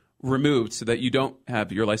that removed so that you don't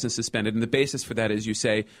have your license suspended. And the basis for that is you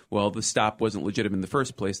say, well, the stop wasn't legitimate in the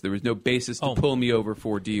first place. There was no basis to pull me over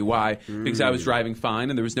for DUI because I was driving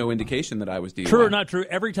fine and there was no indication that I was DUI. True or not true?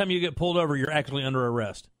 Every time you get pulled over, you're actually under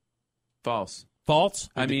arrest. False. False?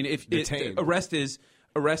 I mean, arrest is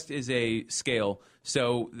a scale.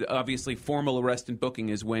 So obviously formal arrest and booking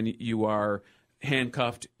is when you are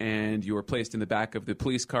handcuffed and you are placed in the back of the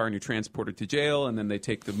police car and you're transported to jail, and then they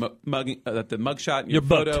take the mugshot and your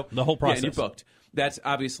booked, photo. the whole process. Yeah, and you're booked. That's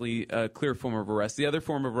obviously a clear form of arrest. The other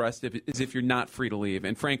form of arrest is if you're not free to leave.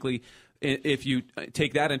 And frankly, if you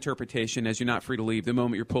take that interpretation as you're not free to leave, the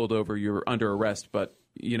moment you're pulled over, you're under arrest. But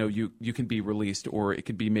you can be released, or it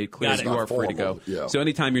can be made clear that you are free to go. Yeah. So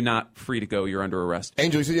anytime you're not free to go, you're under arrest.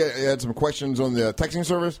 Angel, you said you had some questions on the texting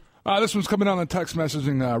service? This one's coming on the text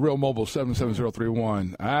messaging, Real Mobile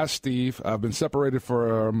 77031. I asked Steve, I've been separated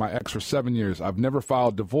from my ex for 7 years. I've never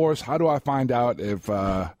filed divorce. How do I find out if we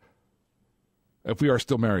are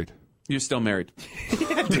still married? You're still married.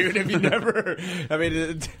 Dude, if you never... I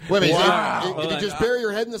mean... Wait a minute. Wow. Did you just bury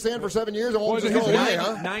your head in the sand for 7 years and won't just go away,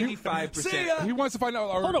 huh? 95%. He wants to find out...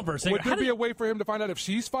 Hold on for a second. Would there be a way for him to find out if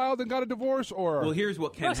she's filed and got a divorce, or... Well, here's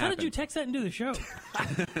what can Russ, happen. how did you text that and do the show?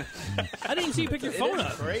 I didn't see you pick your phone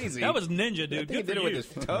up. Crazy. That was ninja, dude. He did it with his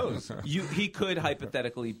toes. He could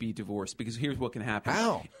hypothetically be divorced, because here's what can happen.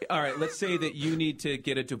 How? All right, let's say that you need to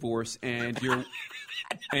get a divorce and your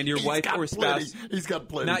wife or spouse... He's got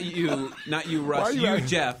plenty. Not you, Russ. You,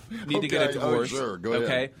 Jeff, need to get a divorce. Oh, sure. Go ahead.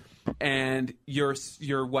 Okay? And your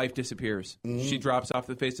wife disappears. Mm-hmm. She drops off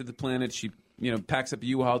the face of the planet. She packs up a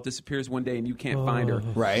U-Haul, disappears one day, and you can't find her.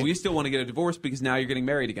 Right. Well, you still want to get a divorce because now you're getting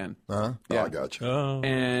married again. Uh-huh. Yeah. Oh, I got you.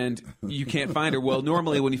 And you can't find her. Well,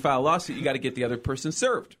 normally when you file a lawsuit, you got to get the other person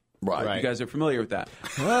served. Right. You guys are familiar with that.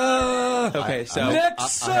 Okay, so...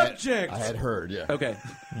 Next subject. I had heard, yeah. Okay.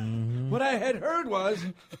 What I had heard was...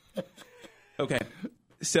 Okay.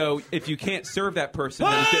 So if you can't serve that person,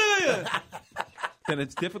 then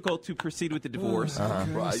it's difficult to proceed with the divorce.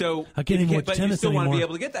 Right. So I can't even watch but you tennis still want to anymore. be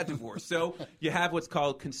able to get that divorce. So you have what's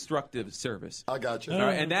called constructive service. I got you. All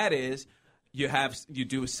right, and that is you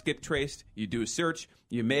do a skip trace, you do a search,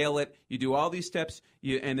 you mail it, you do all these steps,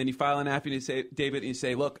 and then you file an affidavit and you say, David, and you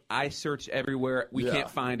say, look, I searched everywhere, we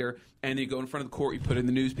can't find her. And you go in front of the court, you put it in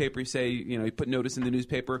the newspaper, you say, you put notice in the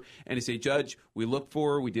newspaper, and you say, Judge, we looked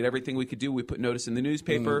for her, we did everything we could do, we put notice in the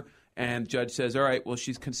newspaper, and Judge says, all right, well,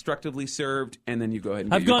 she's constructively served, and then you go ahead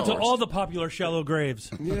and I've get your gone to divorce. all the popular shallow graves.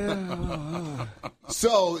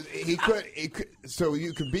 So so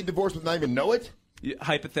you could be divorced but not even know it?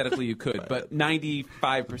 Hypothetically, you could, but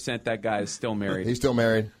 95% that guy is still married. He's still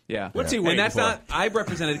married? Yeah. What's he And waiting that's for? not. I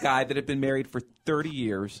represented a guy that had been married for 30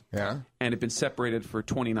 years. Yeah. And had been separated for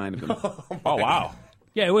 29 of them. Oh, wow.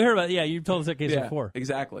 Yeah, we heard about you told us that case before.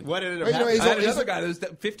 Exactly. What ended up Well, happening? I had another guy that was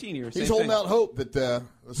 15 years. He's same holding thing. out hope that the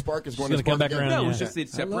spark is going to gonna come spark back again. around. No, it was Yeah. just they'd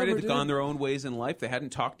separated, they'd gone their own ways in life. They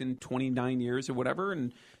hadn't talked in 29 years or whatever,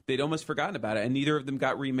 and they'd almost forgotten about it. And neither of them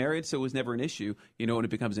got remarried, so it was never an issue. You know when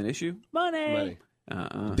it becomes an issue? Money.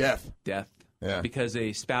 Death. Death. Yeah. Because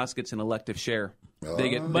a spouse gets an elective share. They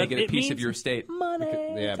get But a it piece of means your estate. Money.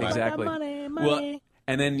 Yeah, Exactly. Money. Well,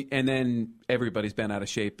 and then everybody's been out of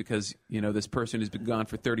shape because this person who's been gone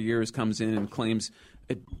for 30 years comes in and claims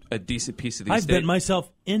a decent piece of the I've estate. bent myself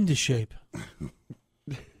into shape.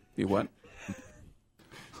 You what?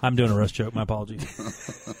 I'm doing a Russ joke. My apologies.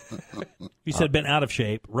 You said been out of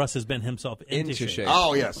shape. Russ has been himself into shape.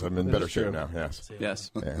 Oh, yes. I'm in better shape now, yes. Yes.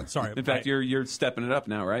 Sorry. In fact, you're stepping it up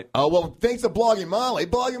now, right? Oh, well, thanks to Blogging Molly.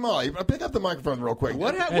 Blogging Molly, pick up the microphone real quick.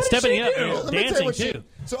 What And stepping it up. Let me tell you Dancing, what too.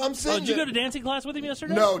 So I'm Oh, sitting did you there- go to dancing class with him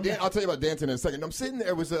yesterday? No, I'll tell you about dancing in a second. I'm sitting there.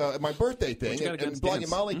 It was my birthday thing, you got and against Blogging dance?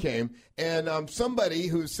 Molly came, and somebody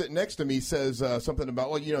who's sitting next to me says something about,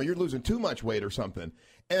 well, you're losing too much weight or something.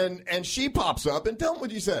 And she pops up, and tell them what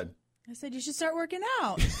you said. I said, you should start working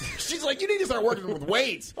out. She's like, you need to start working with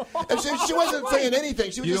weights. And she wasn't saying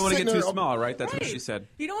anything. She was You just don't want to sitting get too there. small, right? That's what she said.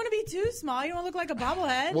 You don't want to be too small. You don't want to look like a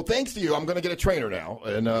bobblehead. Well, thanks to you, I'm going to get a trainer now.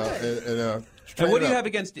 And And what do you have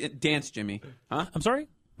against dance, Jimmy? Huh? I'm sorry?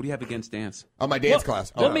 What do you have against dance? on my dance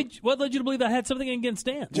class? What led you to believe I had something against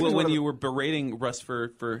dance? Well, when you were berating Russ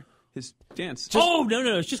for his dance. No.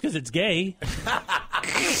 It's just because it's gay.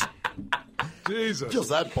 Jesus. Just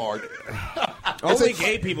that part. Only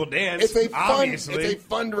gay people dance. It's a obviously. it's a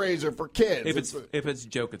fundraiser for kids. If it's a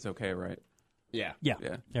joke, it's okay, right? Yeah. Yeah.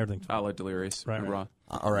 Everything's I like Delirious. Right. Raw.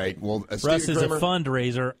 All right. Well, Russ Stephen is Kramer, a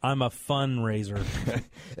fundraiser. I'm a fundraiser.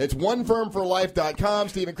 It's onefirmforlife.com.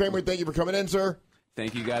 Stephen Kramer, thank you for coming in, sir.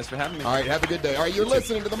 Thank you guys for having me. All right, have a good day. All right, you're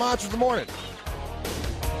listening to the Monsters of the Morning.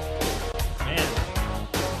 Man,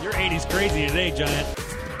 you're 80s crazy today, Giant.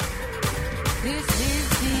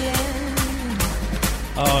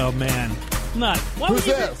 Oh, man. Who's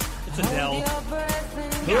this? It's Adele.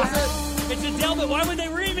 Who is it? It's Adele, but why would they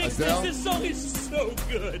remix Adele? this? This song is so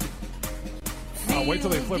good. Oh, wait till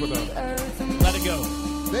they flip it though. Let it go.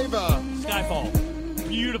 They've Skyfall.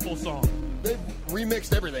 Beautiful song. they've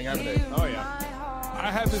remixed everything, haven't they? Oh yeah.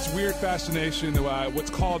 I have this weird fascination with what's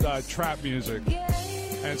called trap music,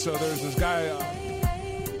 and so there's this guy.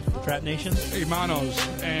 Trap Nation? Imanos,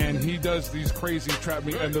 and he does these crazy trap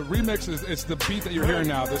music. And the remix it's the beat that you're hearing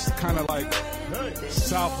now. This kind of like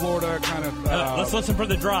South Florida kind of. Let's listen for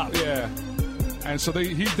the drop. Yeah, and so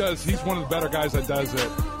he's one of the better guys that does it.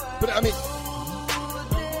 But I mean,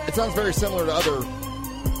 it sounds very similar to other.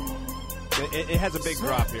 It has a big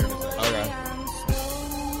drop here. Okay.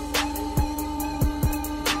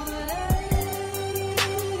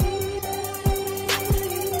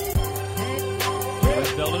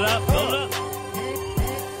 Build it up, build it up.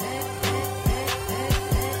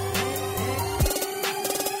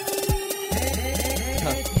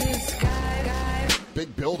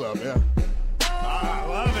 Big build-up, yeah. I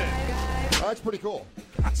love it. Oh, that's pretty cool.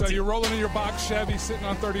 So you're rolling in your box Chevy, sitting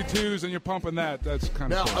on 32s, and you're pumping that. That's kind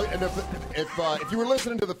Now, of cool. and if you were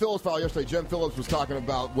listening to the Phillips File yesterday, Jim Phillips was talking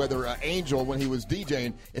about whether Angel, when he was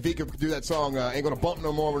DJing, if he could do that song, Ain't Gonna Bump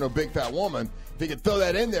No More with No Big Fat Woman, if he could throw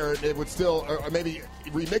that in there, it would still, or maybe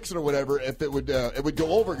remix it or whatever, if it would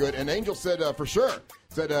go over good. And Angel said for sure,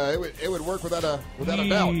 said it would work without a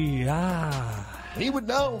doubt. Yeah. He would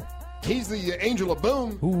know. He's the Angel of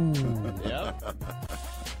Boom. Ooh. Yeah.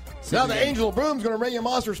 Now the Angel of Boom's going to bring you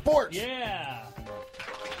Monster Sports. Yeah.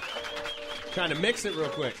 Trying to mix it real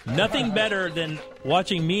quick. Nothing better than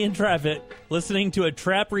watching me in traffic listening to a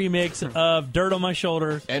trap remix of Dirt on My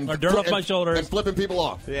Shoulders or Dirt Off My Shoulders. And flipping people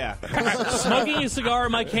off. Yeah. Smoking a cigar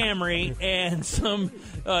in my Camry, and some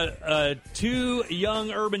two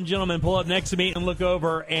young urban gentlemen pull up next to me and look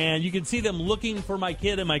over, and you can see them looking for my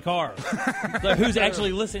kid in my car. Like, who's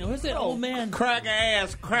actually listening? Who's that old man? Cracker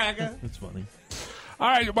ass cracker. That's funny. All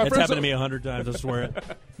right, my It's friends. happened to me 100 times, I swear it.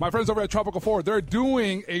 My friends over at Tropical Ford, they're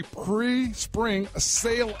doing a pre-spring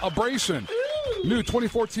celebration. New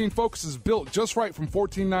 2014 Focus is built just right from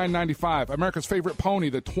 $14,995. America's favorite pony,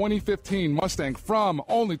 the 2015 Mustang, from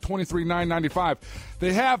only $23,995.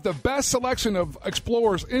 They have the best selection of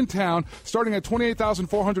Explorers in town, starting at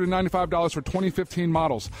 $28,495 for 2015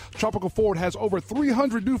 models. Tropical Ford has over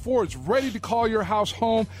 300 new Fords ready to call your house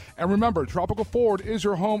home. And remember, Tropical Ford is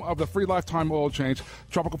your home of the free lifetime oil change.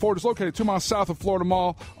 Tropical Ford is located 2 miles south of Florida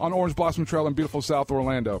Mall on Orange Blossom Trail in beautiful South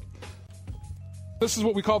Orlando. This is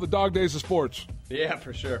what we call the dog days of sports. Yeah,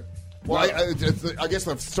 for sure. Well, I guess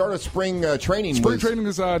the start of spring training. Spring training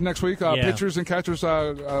is next week. Yeah. Pitchers and catchers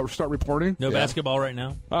start reporting. No basketball right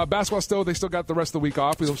now. Basketball they still got the rest of the week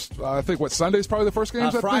off. I think Sunday's probably the first game.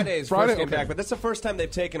 Friday's Friday? first game Okay. back, but that's the first time they've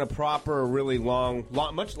taken a proper, really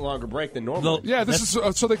much longer break than normal. Yeah, this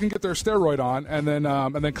is so they can get their steroid on and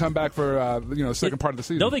then come back for the second part of the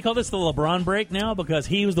season. Don't they call this the LeBron break now? Because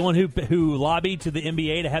he was the one who lobbied to the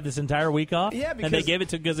NBA to have this entire week off. Yeah, and they gave it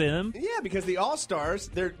to because of him. Yeah, because the All Stars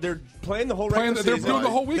they're playing the whole regular They're season. doing the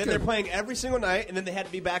whole weekend. Then they're playing every single night, and then they had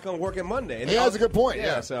to be back on work on Monday. And Yeah, that's a good point.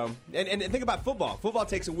 Yeah. So and think about football. Football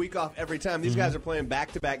takes a week off every time. These guys are playing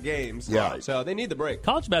back-to-back games. Yeah. So they need the break.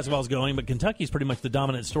 College basketball's going, but Kentucky's pretty much the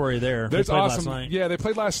dominant story there. That's they played awesome. last night. Yeah, they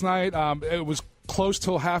played last night. It was close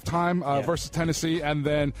till halftime versus Tennessee, and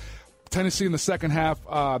then Tennessee in the second half,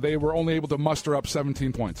 they were only able to muster up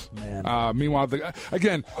 17 points. Meanwhile,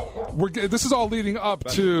 this is all leading up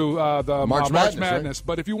to the March Madness. Right?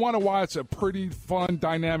 But if you want to watch a pretty fun,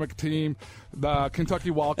 dynamic team, the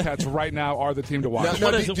Kentucky Wildcats right now are the team to watch.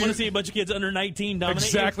 Want to see a bunch of kids under 19 dominate?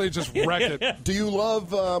 Exactly, just wreck it. Do you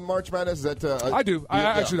love March Madness? Is that I do.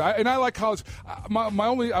 I like college. The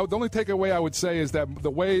only takeaway I would say is that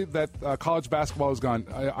the way that college basketball has gone,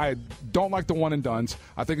 I don't like the one and dones.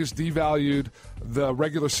 I think it's devalued the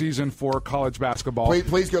regular season for college basketball.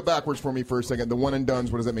 Please go backwards for me for a second. The one and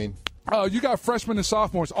dones. What does that mean? You got freshmen and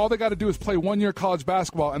sophomores. All they got to do is play 1 year college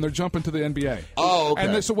basketball, and they're jumping to the NBA. Oh, okay.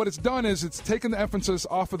 And so what it's done is it's taken the emphasis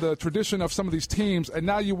off of the tradition of some of these teams, and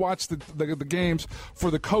now you watch the games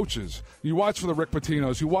for the coaches. You watch for the Rick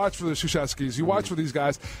Pitino's. You watch for the Krzyzewskis. You watch for these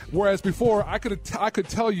guys. Whereas before, I could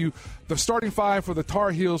tell you the starting five for the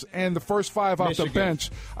Tar Heels and the first five off the bench.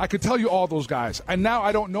 I could tell you all those guys. And now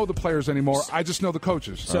I don't know the players anymore. I just know the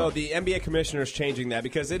coaches. So the NBA commissioner is changing that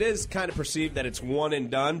because it is kind of perceived that it's one and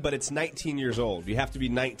done, but it's 19 years old. You have to be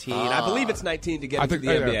 19. I believe it's 19 to get into the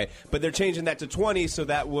NBA. But they're changing that to 20, so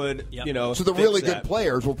that would, So the really good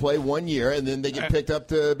players will play 1 year, and then they get picked up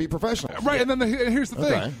to be professionals. Right, and then here's the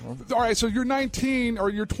thing. All right, so you're 19 or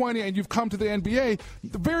you're 20, and you've come to the NBA.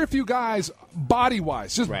 Very few guys,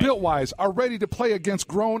 body-wise, just built-wise, are ready to play against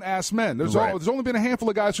grown-ass men. There's only been a handful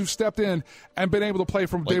of guys who've stepped in and been able to play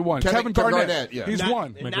from day one. Kevin Garnett, he's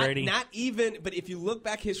one. Not even, but if you look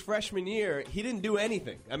back his freshman year, he didn't do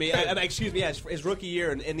anything. I mean, excuse me, his rookie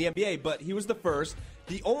year in the NBA, but he was the first.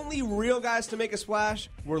 The only real guys to make a splash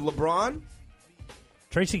were LeBron.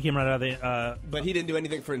 Tracy came right out of the... but he didn't do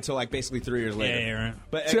anything for until basically 3 years later. Yeah, right.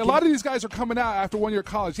 But see, a lot of these guys are coming out after 1 year of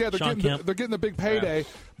college. Yeah, they're getting the big payday,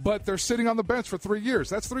 but they're sitting on the bench for 3 years.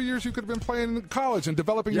 That's 3 years you could have been playing in college and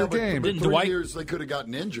developing your game. But 3 years they could have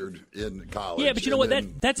gotten injured in college. Yeah, but you know what?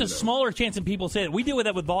 That's a smaller chance than people say. We deal with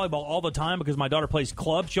that with volleyball all the time because my daughter plays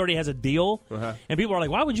club. She already has a deal, and people are like,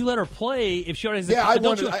 "Why would you let her play if she already has a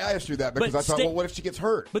deal?" I asked you that because I thought, well, what if she gets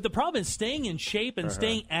hurt? But the problem is staying in shape and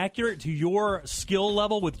staying accurate to your skill level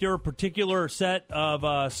with your particular set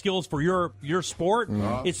of skills for your sport.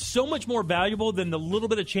 It's so much more valuable than the little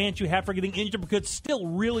bit of chance you have for getting injured because it's still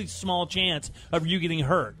really small chance of you getting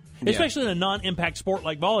hurt, especially in a non-impact sport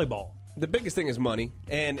like volleyball. The biggest thing is money,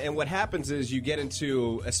 and what happens is you get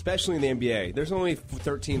into, especially in the NBA, there's only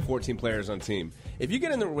 13, 14 players on a team. If you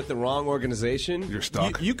get in there with the wrong organization, you're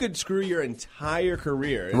stuck. You could screw your entire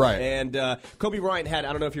career. Right. And Kobe Bryant had,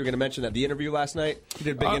 I don't know if you were going to mention that, the interview last night. He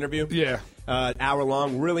did a big interview. Yeah. Hour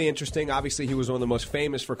long, really interesting. Obviously, he was one of the most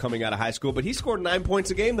famous for coming out of high school, but he scored 9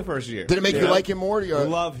 points a game the first year. Did it make you like him more?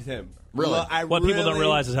 Love him. Really? What people don't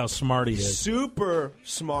realize is how smart he is. Super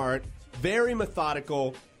smart, very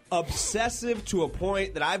methodical, obsessive to a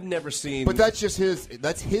point that I've never seen. But that's just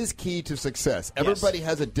his key to success. Everybody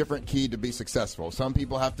has a different key to be successful. Some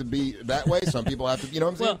people have to be that way. Some people have to, you know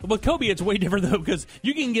what I'm saying? Well, with Kobe, it's way different, though, because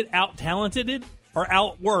you can get out-talented or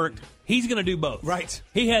outworked. He's going to do both. Right.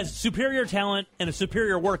 He has superior talent and a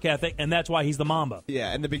superior work ethic, and that's why he's the Mamba.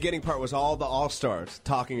 Yeah, and the beginning part was all the All-Stars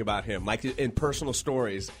talking about him, like in personal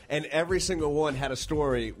stories. And every single one had a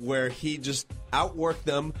story where he just outworked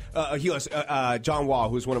them. John Wall,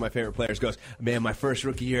 who's one of my favorite players, goes, "Man, my first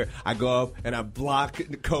rookie year, I go up and I block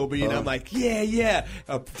Kobe, and I'm like, yeah.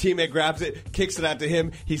 A teammate grabs it, kicks it out to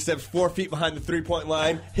him. He steps 4 feet behind the three-point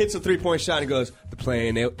line, hits a three-point shot, and goes, the play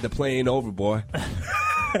ain't over, boy."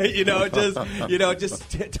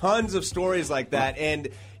 Just tons of stories like that, and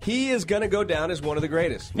he is going to go down as one of the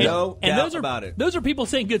greatest. No doubt about it. Those are people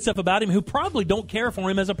saying good stuff about him who probably don't care for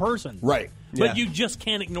him as a person. Right. But you just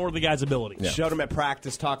can't ignore the guy's ability. Yeah. Showed him at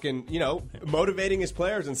practice talking, motivating his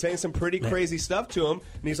players and saying some pretty crazy stuff to him.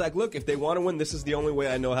 And he's like, look, if they want to win, this is the only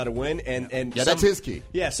way I know how to win. And that's his key.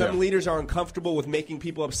 Yeah, some leaders are uncomfortable with making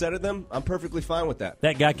people upset at them. I'm perfectly fine with that.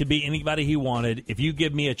 That guy could be anybody he wanted. If you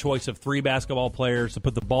give me a choice of 3 basketball players to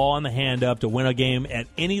put the ball in the hand up to win a game at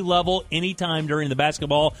any level, any time during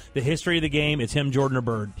the history of the game, it's him, Jordan, or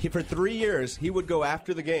Bird. For 3 years, he would go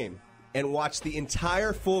after the game and watch the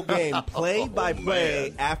entire full game, play by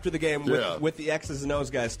play, after the game with the X's and O's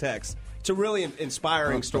guys text. It's a really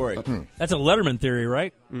inspiring story. That's a Letterman theory,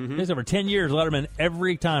 right? Mm-hmm. It's over 10 years, Letterman,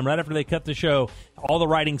 every time, right after they cut the show, all the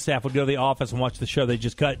writing staff would go to the office and watch the show they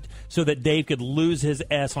just cut so that Dave could lose his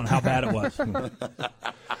S on how bad it was.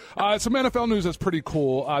 Some NFL news that's pretty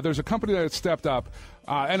cool. There's a company that has stepped up.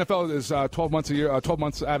 NFL is 12 months a year, 12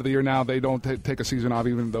 months out of the year now. They don't take a season off,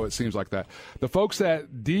 even though it seems like that. The folks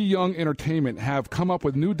at D Young Entertainment have come up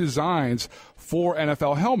with new designs for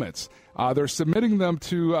NFL helmets. They're submitting them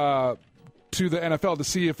to the NFL to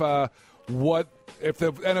see if the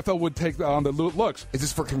NFL would take on the looks. Is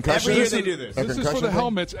this for concussion? Every year they do this. This is for the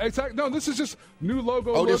helmets. Exactly. No, this is just new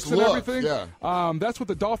logo looks and everything. Yeah. That's what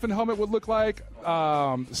the Dolphin helmet would look like.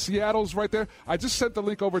 Seattle's right there. I just sent the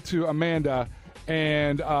link over to Amanda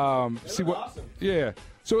and see what. Awesome. Yeah.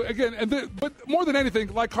 So again, but more than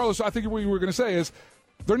anything, like Carlos, I think what you were going to say is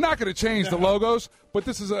they're not going to change the logos, but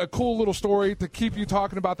this is a cool little story to keep you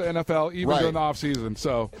talking about the NFL even during the offseason.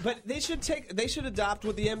 So, but they should adopt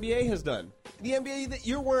what the NBA has done. the NBA that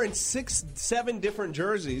you're wearing 6, 7 different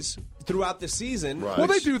jerseys throughout the season. Right. Well,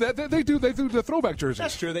 they do that. They do the throwback jerseys.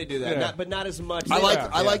 That's true. They do that, Yeah. but not as much. I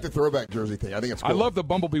like the throwback jersey thing. I think it's cool. I love the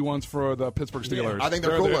Bumblebee ones for the Pittsburgh Steelers. I think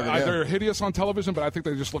they're cool. They're hideous on television, but I think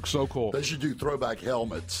they just look so cool. They should do throwback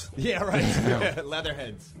helmets. Yeah, right.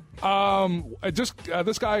 Leatherheads.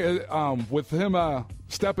 This guy, with him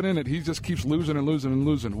stepping in it, he just keeps losing and losing and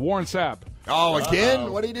losing. Warren Sapp. Oh,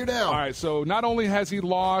 again? What do you do now? All right, so not only has he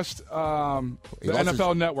lost the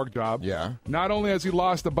NFL Network job, not only has he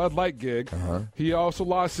lost the Bud Light gig, he also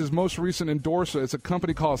lost his most recent endorser. It's a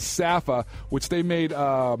company called Safa, which they made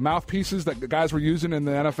mouthpieces that the guys were using in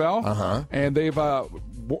the NFL, and they've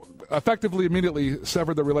effectively immediately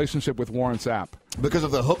severed the relationship with Warren Sapp. Because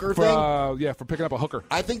of the hooker thing? For picking up a hooker.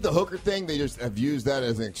 I think the hooker thing, they just have used that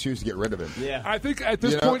as an excuse to get rid of him. Yeah. I think at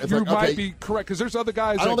this point you might be correct, because there's other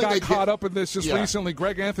guys that got caught up in this just recently,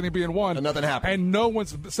 Greg Anthony being one. And nothing happened. And no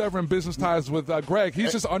one's severing business ties with Greg.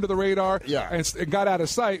 He's just under the radar and got out of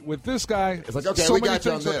sight. With this guy, it's like, okay, so we many got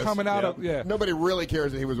you on things are this. coming out of Nobody really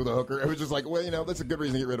cares that he was with a hooker. It was just like, well, that's a good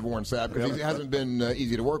reason to get rid of Warren Sapp, because he hasn't been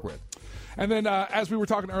easy to work with. And then, as we were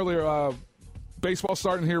talking earlier, baseball's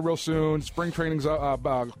starting here real soon. Spring training's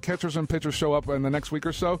catchers and pitchers show up in the next week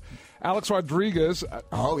or so. Alex Rodriguez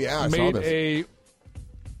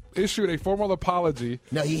issued a formal apology.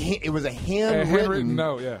 No, it was a handwritten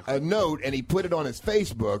note, a note, and he put it on his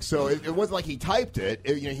Facebook. So it wasn't like he typed it.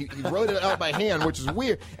 He wrote it out by hand, which is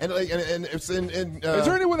weird. And it's in. Is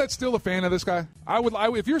there anyone that's still a fan of this guy?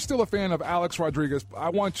 If you're still a fan of Alex Rodriguez, I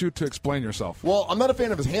want you to explain yourself. Well, I'm not a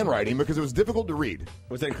fan of his handwriting because it was difficult to read.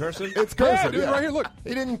 Was it in cursive? It's cursive. Dude, right here, look.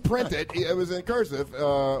 He didn't print it. It was in cursive,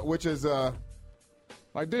 which is.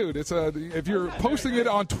 Like, dude, if you're posting it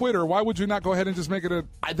on Twitter, why would you not go ahead and just make it a...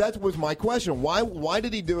 That was my question. Why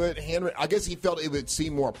did he do it handwritten? I guess he felt it would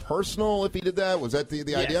seem more personal if he did that. Was that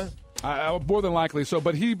the idea? More than likely so.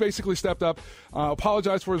 But he basically stepped up,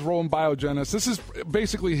 apologized for his role in Biogenesis. This is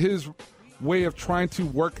basically his way of trying to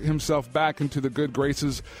work himself back into the good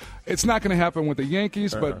graces. It's not going to happen with the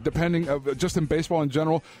Yankees, but just in baseball in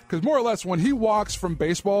general. Because more or less, when he walks from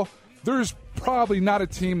baseball, there's probably not a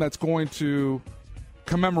team that's going to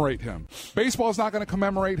commemorate him. Baseball's not going to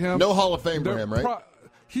commemorate him. No Hall of Fame for him, right?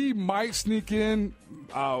 He might sneak in.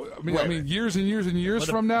 I mean, years and years and years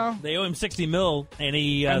from now. They owe him $60 million,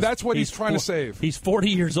 and that's what he's trying to save. He's 40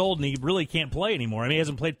 years old, and he really can't play anymore. I mean, he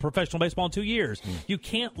hasn't played professional baseball in 2 years. You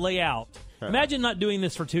can't lay out. Imagine not doing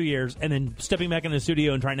this for 2 years and then stepping back in the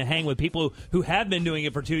studio and trying to hang with people who have been doing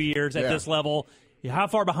it for 2 years at this level. How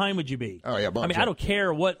far behind would you be? Oh, yeah. I mean, I don't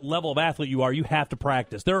care what level of athlete you are. You have to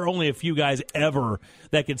practice. There are only a few guys ever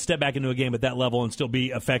that can step back into a game at that level and still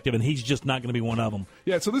be effective, and he's just not going to be one of them.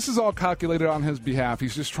 Yeah, so this is all calculated on his behalf.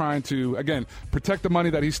 He's just trying to, again, protect the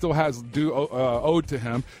money that he still has owed to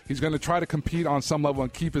him. He's going to try to compete on some level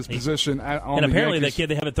and keep his position on the Yankees. And apparently that kid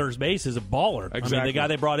they have at third base is a baller. Exactly. I mean, the guy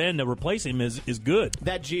they brought in to replace him is good.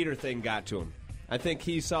 That Jeter thing got to him. I think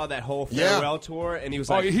he saw that whole farewell tour, and he was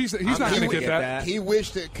like, he's not going to get that. He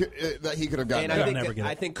wished that he could have gotten that. And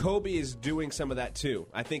I think Kobe is doing some of that, too.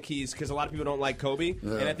 I think because a lot of people don't like Kobe,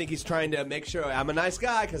 and I think he's trying to make sure I'm a nice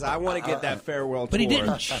guy because I want to get that farewell tour. But he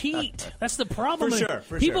didn't cheat. That's the problem. For sure.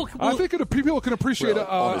 I think people can appreciate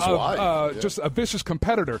just a vicious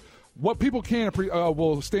competitor. What people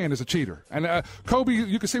will stand is a cheater. And Kobe,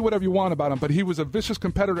 you can say whatever you want about him, but he was a vicious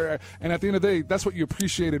competitor. And at the end of the day, that's what you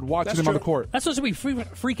appreciated watching him on the court. That's supposed to be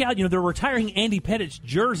freak out. They're retiring Andy Pettit's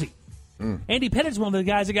jersey. Andy Pettit's one of the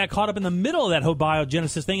guys that got caught up in the middle of that whole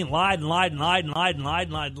biogenesis thing and lied. And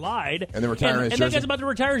then retiring his jersey. And that guy's about to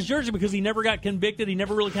retire his jersey because he never got convicted. He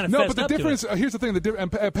never really kind of fessed up to it. No, but the difference, here's the thing.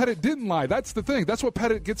 And Pettit didn't lie. That's the thing. That's what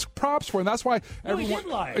Pettit gets props for, and that's why everyone... he did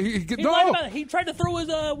lie. He lied about it. He tried to throw his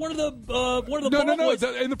one of the boys.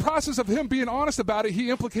 In the process of him being honest about it,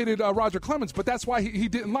 he implicated Roger Clemens, but that's why he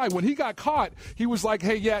didn't lie. When he got caught, he was like,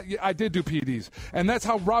 hey, yeah, I did do PEDs. And that's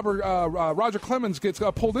how Roger Clemens gets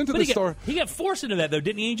pulled into this story. He got forced into that, though,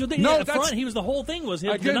 didn't he, Angel? He was the whole thing was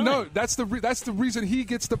him denying. No, that's the reason he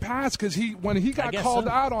gets the pass, because when he got called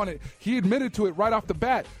out on it, he admitted to it right off the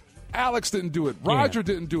bat. Alex didn't do it. Roger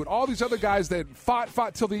didn't do it. All these other guys that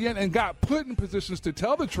fought till the end and got put in positions to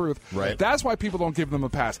tell the truth. Right. That's why people don't give them a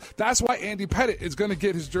pass. That's why Andy Pettit is going to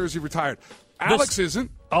get his jersey retired. Alex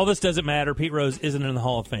isn't. All this doesn't matter. Pete Rose isn't in the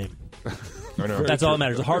Hall of Fame. That's all that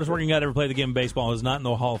matters. The hardest working guy to ever play the game of baseball is not in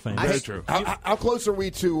the Hall of Fame. Very true. How close are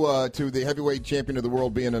we to the heavyweight champion of the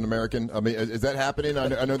world being an American? I mean, is that happening?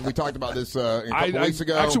 I know we talked about this a couple weeks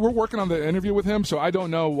ago. Actually, we're working on the interview with him, so I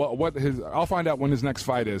don't know what his. I'll find out when his next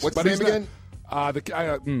fight is. What's his name again?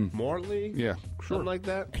 Morley? Yeah, sure. Something like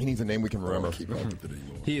that? He needs a name we can remember. Keep up with it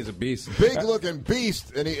anymore. He is a beast. Big looking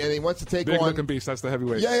beast, and he wants to take Big on. looking beast. That's the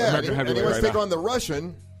heavyweight. Yeah, American and he heavyweight wants to right take now. on the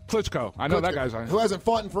Russian. Klitschko. I know that guy's on. Who hasn't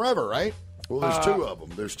fought in forever, right? Well, there's two of them.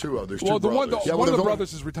 There's two of them. There's Well, two one brothers. of the only-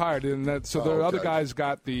 brothers is retired, and that so the Oh, other okay. guy's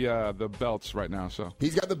got the belts right now. So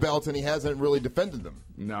He's got the belts, and he hasn't really defended them.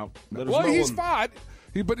 no. Let us Well, know he's when- fought.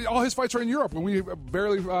 But all his fights are in Europe, and we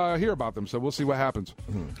barely hear about them. So we'll see what happens.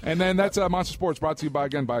 And then that's Monster Sports, brought to you by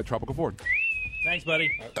Tropical Ford. Thanks,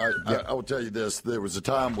 buddy. I will tell you this. There was a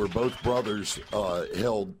time where both brothers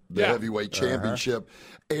held the heavyweight championship.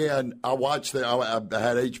 And I watched I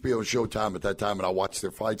had HBO Showtime at that time, and I watched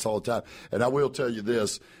their fights all the time. And I will tell you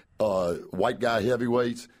this. White guy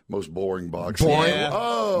heavyweights, most boring boxing. Boring? Yeah.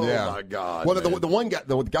 Oh, Yeah. my God. Well, man. the one guy,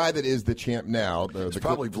 the guy that is the champ now, It's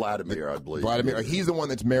probably Vladimir, I believe. Vladimir. He's the one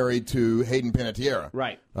that's married to Hayden Panettiere.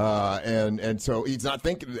 Right. And so he's not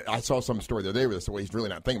thinking. I saw some story the other day where he's really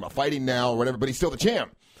not thinking about fighting now or whatever, but he's still the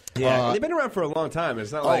champ. Yeah, they've been around for a long time.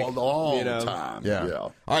 It's not like a long you know, time. Yeah. Yeah.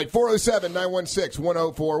 All right,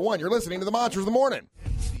 407-916-1041. You're listening to the Monsters of the Morning.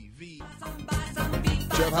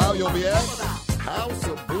 Jeff Howe, you'll be at House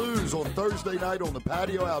of Blues on Thursday night on the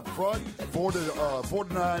patio out front, 4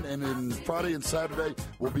 to 9, and then Friday and Saturday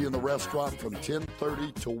we'll be in the restaurant from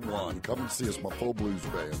 10:30 to 1. Come and see us, my full blues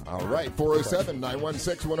band. All right,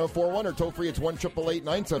 407-916-1041 or toll free. It's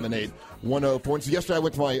 1-888-978-1041. So yesterday I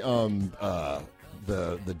went to my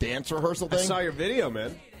the dance rehearsal I thing. saw your video,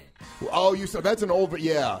 man. Oh, you saw that's an old,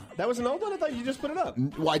 yeah. That was an old one? I thought you just put it up.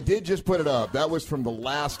 Well, I did just put it up. That was from the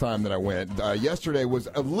last time that I went. Yesterday was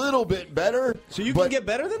a little bit better. So you can get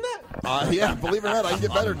better than that? Yeah, believe it or not, I can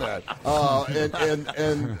get better than that.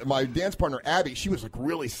 And my dance partner Abby, she was like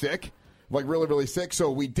really sick. Like really, really sick. So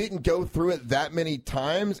we didn't go through it that many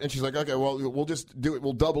times. And she's like, okay, well, we'll just do it.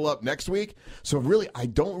 We'll double up next week. So really, I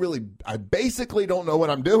basically don't know what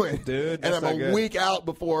I'm doing. Dude, and that's I'm not a good. week out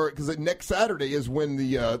before, because next Saturday is when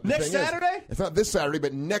the Next thing is. Saturday? It's not this Saturday,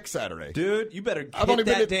 but next Saturday. Dude, you better I've only hit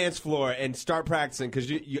been that to- dance floor and start practicing because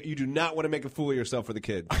you do not want to make a fool of yourself for the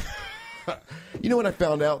kids. You know what I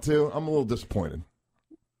found out, too? I'm a little disappointed.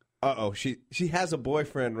 Uh-oh, she has a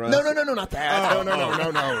boyfriend, Russ. No, not that.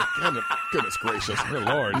 No. Goodness gracious. Good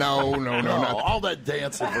Lord. No, not all that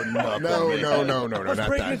dancing for nothing. No, Let's not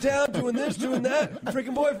breaking that. it down, doing this, doing that.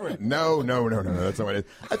 Freaking boyfriend. No, that's not what it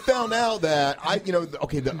is. I found out that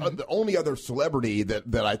the only other celebrity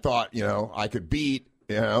that I thought, I could beat,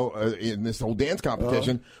 in this whole dance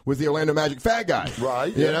competition was the Orlando Magic fat guy.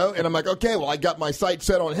 Right. And I'm like, okay, well, I got my sights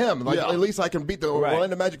set on him. Like, Yeah. at least I can beat the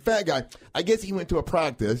Orlando Magic fat guy. I guess he went to a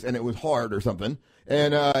practice and it was hard or something.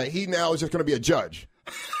 And he now is just going to be a judge.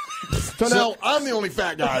 So now I'm the only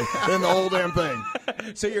fat guy in the whole damn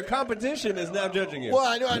thing. So your competition is now judging you. Well,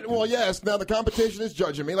 I know. Well, yes. Now the competition is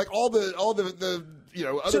judging me. Like all the other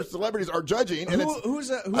celebrities are judging. And who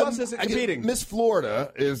else is it competing? Miss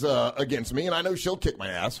Florida is against me, and I know she'll kick my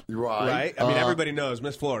ass. Right? I mean, everybody knows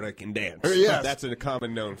Miss Florida can dance. Yes. That's a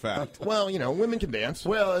common known fact. Well, women can dance.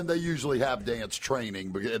 Well, and they usually have dance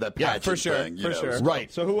training, because that pageant for sure. thing. For sure.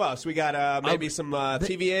 Right. So who else? We got maybe some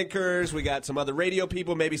TV anchors. We got some other radio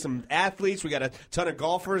people. Maybe some athletes. We got a ton of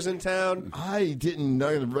golfers in town. I didn't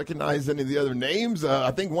recognize any of the other names.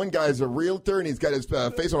 I think one guy's a realtor, and he's got his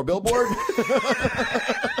face on a billboard.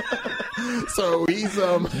 So he's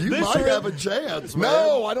You might have a chance, man.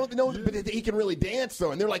 No, I don't know, but he can really dance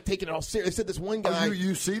though, and they're like taking it all serious. They said this one guy.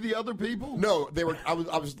 You see the other people? No, they were. I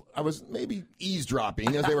was maybe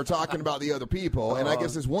eavesdropping as they were talking about the other people, and I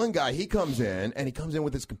guess this one guy, he comes in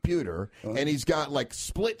with his computer, and he's got like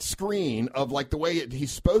split screen of like the way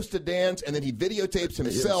he's supposed to dance, and then he videotapes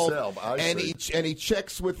himself, and he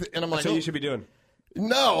checks with, and I'm like, That's what you should be doing.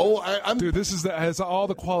 No, I'm. Dude, this has all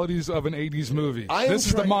the qualities of an '80s movie. I am This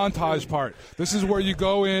is the trying- montage part. This is where you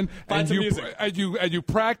go in Find and some you music. you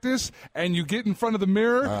practice and you get in front of the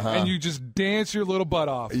mirror and you just dance your little butt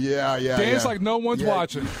off. Yeah. Dance like no one's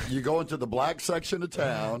watching. You go into the black section of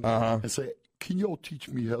town and say, "Can y'all teach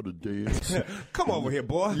me how to dance?" Come over here,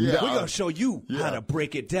 boy. Yeah. We're going to show you how to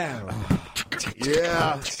break it down.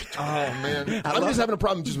 Yeah. Oh man, I'm just having a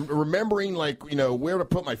problem just remembering where to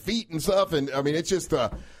put my feet and stuff, and I mean it's just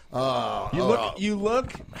You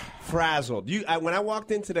look frazzled. When I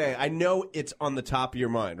walked in today, I know it's on the top of your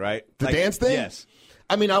mind, right? The dance thing? Yes.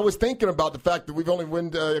 I mean, I was thinking about the fact that we've only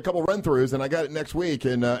won a couple run-throughs, and I got it next week,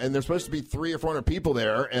 and there's supposed to be 300 or 400 people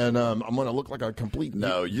there, and I'm going to look like a complete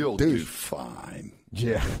No, you'll douche. do fine.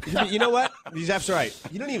 Yeah. You know what? He's absolutely right.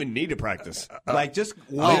 You don't even need to practice. Just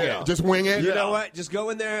wing it. Just wing it. You know what? Just go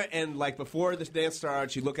in there and before this dance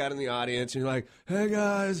starts, you look out in the audience and you're like, "Hey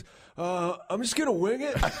guys, I'm just gonna wing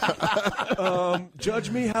it. Judge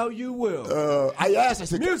me how you will. I asked. I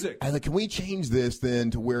said, music. I said, can we change this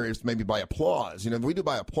then to where it's maybe by applause? If we do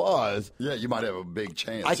by applause, yeah, you might have a big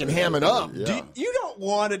chance. I can ham it up. Yeah. You don't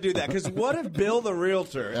want to do that because what if Bill the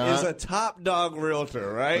realtor is a top dog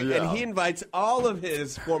realtor, right? Yeah. And he invites all of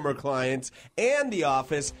his former clients and the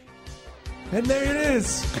office. And there it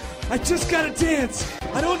is. I just got to dance.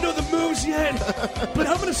 I don't know the moves yet, but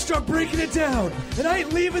I'm going to start breaking it down. And I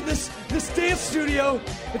ain't leaving this dance studio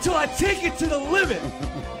until I take it to the limit.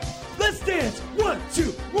 Let's dance. 1, 2,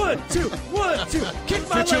 1, 2, 1, 2. Kick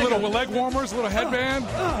my Get your leg little up. leg warmers, little headband.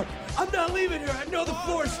 I'm not leaving here. I know the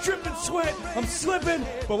floor is dripping sweat. I'm slipping.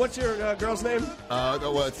 But what's your girl's name?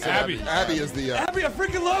 No, it's Abby. Abby is the. Abby, I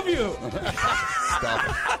freaking love you. Stop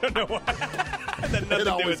it. I don't know why. It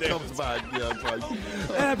always comes back. Yeah, it's like,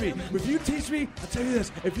 Abby, if you teach me, I'll tell you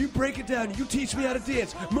this. If you break it down, you teach me how to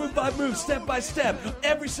dance, move by move, step by step,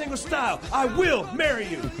 every single style, I will marry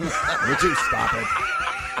you. Would you stop it?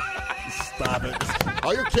 Stop it.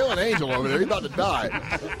 Oh, you're killing Angel over there. He's about to die.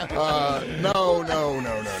 No.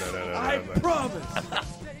 I promise.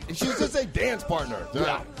 She's just a dance partner.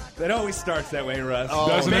 Yeah. That always starts that way, Russ.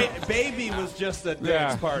 Doesn't it? Baby was just a dance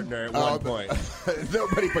Yeah. partner at one point.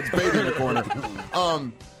 Nobody puts baby in the corner.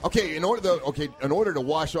 Okay, in order to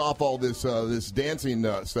wash off all this dancing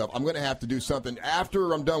stuff, I'm going to have to do something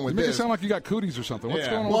after I'm done with You make it this. sound like you got cooties or something. What's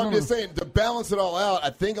going on? Well, I'm just saying, to balance it all out, I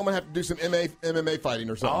think I'm going to have to do some MMA fighting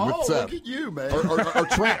or something with Seth. look at you, man.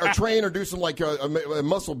 Or train or do some like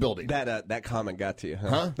muscle building. That comment got to you,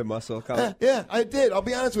 huh? The muscle comment? Yeah, I did. I'll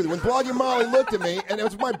be honest with you. When Bloggy Molly looked at me, and it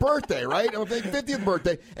was my birthday, right? I was my 50th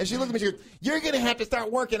birthday, and she looked at me and she goes, "You're going to have to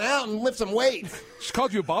start working out and lift some weights." She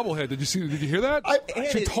called you a bobblehead. Did you hear that?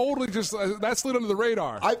 She totally just that slid under the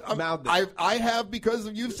radar. I have, because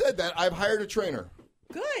you've said that, I've hired a trainer.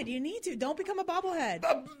 Good. You need to. Don't become a bobblehead.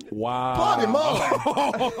 Wow. Bloggy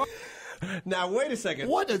Molly. Now, wait a second.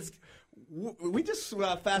 What is... We just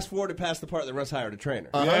fast forwarded past the part that Russ hired a trainer.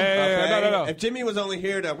 Yeah, no. If Jimmy was only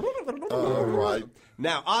here to... Right.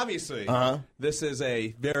 Now, obviously, this is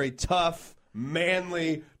a very tough,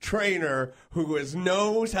 manly trainer who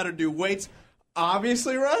knows how to do weights.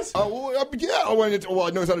 Obviously, Russ? Yeah. Well,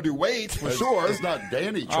 it knows how to do weights, for sure. It's not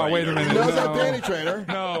Danny trainer. Oh, wait a minute. No, it's not Danny trainer.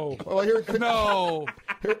 No. Well, No.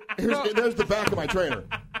 There's the back of my trainer.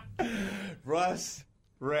 Russ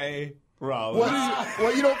Ray Rollins.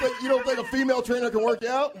 Well, you don't think a female trainer can work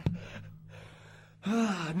out?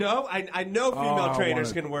 No, I know female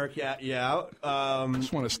trainers can work you out. I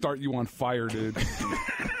just want to start you on fire, dude. What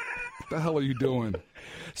the hell are you doing?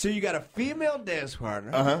 So you got a female dance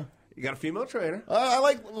partner. You got a female trainer.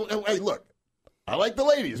 Hey, look. I like the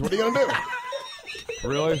ladies. What are you going to do?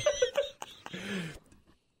 Really?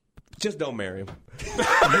 Just don't marry him.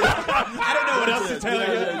 I don't know what else to tell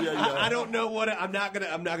you. Yeah. I don't know what I'm not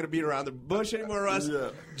gonna beat around the bush anymore, Russ. Yeah.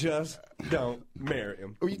 Just don't marry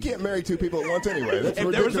him. Well, you can't marry two people at once anyway. That's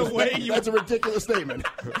If there was a ridiculous. way That's a ridiculous statement.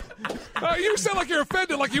 You sound like you're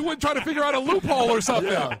offended, like you wouldn't try to figure out a loophole or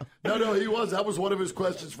something. Yeah. No, he was. That was one of his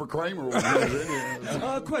questions for Kramer.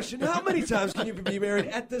 Question: how many times can you be married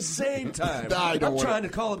at the same time? I'm trying to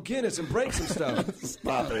call up Guinness and break some stuff.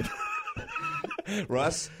 Stop it.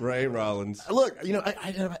 Russ Ray Rollins. Look,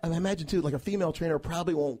 I imagine too, like a female trainer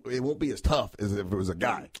probably won't be as tough as if it was a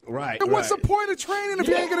guy. Right. And what's the point of training if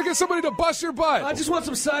you ain't going to get somebody to bust your butt? I just want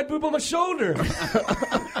some side boob on my shoulder.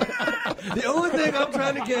 The only thing I'm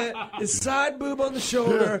trying to get is side boob on the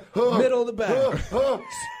shoulder, middle of the back.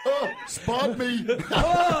 Spot me.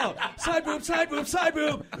 Oh, side boob, side boob, side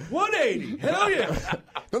boob. 180. Hell yeah.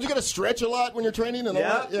 Don't you got to stretch a lot when you're training and all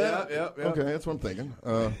that? Yeah. Okay, that's what I'm thinking.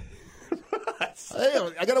 Hey,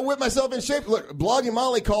 I got to whip myself in shape. Look, Bloggy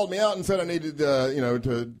Molly called me out and said I needed,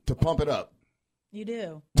 to pump it up. You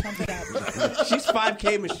do. Pump it up. She's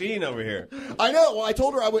 5K machine over here. I know. Well, I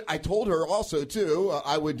told her I told her also too.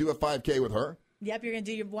 I would do a 5K with her. Yep, you're gonna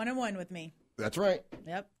do your 1-on-1 with me. That's right.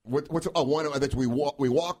 Yep. What's one? That we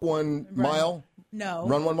walk 1 mile. No.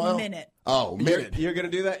 Run 1 mile. Minute. Oh, minute. You're going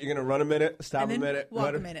to do that? You're going to run a minute, stop And a then minute,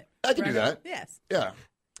 walk a minute. I can do that. Yes. Yeah.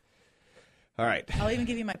 All right. I'll even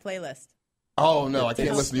give you my playlist. Oh no, I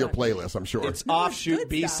can't listen to your playlist. I'm sure It's offshoot, good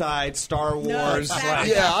B-side, Star Wars. No,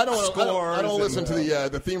 exactly. Yeah, I don't Scores listen to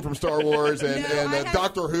the theme from Star Wars and, No, I have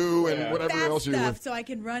Doctor Who and whatever Fast else you. stuff, so I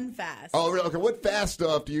can run fast. Oh, really? Okay. What fast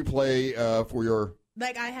stuff do you play for your?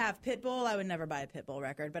 Like I have Pitbull. I would never buy a Pitbull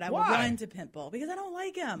record, but I Why? would run to Pitbull because I don't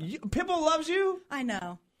like him. Pitbull loves you? I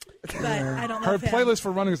know, but I don't Her love him. playlist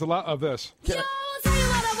for running is a lot of this. Yes!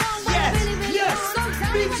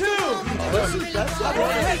 Me too!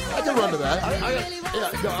 I can run to that.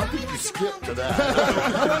 I think you skipped to that.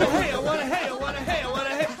 I want to hey, I want to hey, I want to hey, I want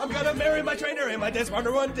to hey. I'm gonna marry my trainer and my dance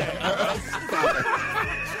partner one day.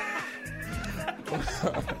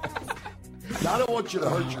 Now, I don't want you to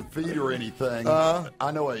hurt your feet or anything.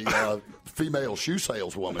 I know a female shoe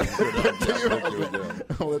saleswoman.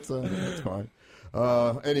 Oh, that's fine.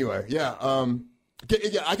 Anyway, yeah.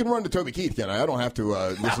 I can run to Toby Keith, can I? I don't have to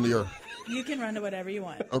listen to your... You can run to whatever you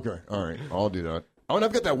want. Okay, all right. I'll do that. Oh, and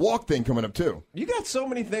I've got that walk thing coming up, too. You got so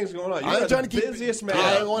many things going on. I'm trying to keep busiest man.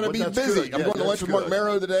 I want to be busy. Good. I'm Yeah, going to lunch that's with Mark good.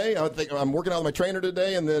 Marrow today. I'm working out with my trainer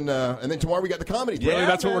today, and then tomorrow we got the comedy. Really, thing.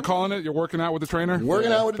 that's what we're calling it? You're working out with the trainer?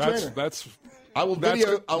 Working out with the trainer. That's. I will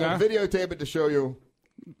videotape it to show you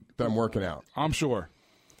that I'm working out. I'm sure.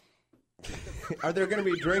 Are there going to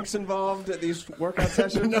be drinks involved at these workout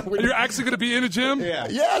sessions? No, You're actually going to be in a gym? Yeah.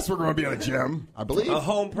 Yes, we're going to be in a gym, I believe. A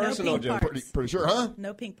home personal pink gym. parts. Pretty sure, huh?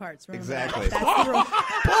 No pink parts. Remember Exactly. That. That's the rule.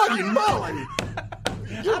 Boggy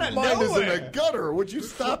Molly! Your Out of mind is in nowhere. a gutter. Would you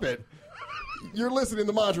stop it? You're listening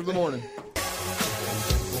to Mantra of the Morning.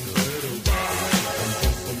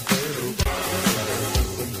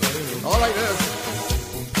 I like this.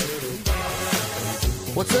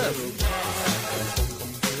 What's this?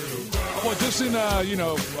 Well, just in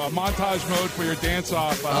montage mode for your dance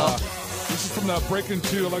off. This is from the Breakin'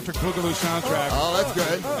 2 Electric Boogaloo soundtrack. Oh, that's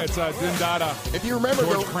good. It's Din Dada. If you remember,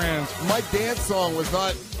 George though, Kranz. my dance song was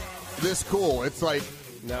not this cool. It's like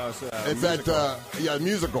No, it's musical. that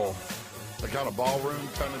musical. The kind of ballroom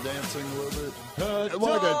kind of dancing a little bit. More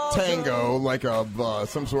like a tango, like a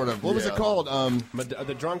some sort of what was it called?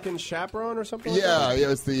 The Drunken Chaperone or something? Like Yeah, that? it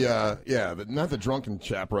was not the drunken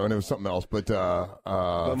chaperone. It was something else, but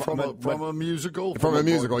From a musical? from a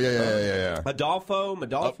musical. Yeah. Adolfo.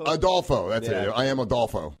 Adolfo, that's Yeah. it. I am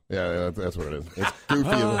Adolfo. Yeah, that's what it is. It's goofy.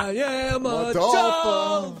 I am Adolfo.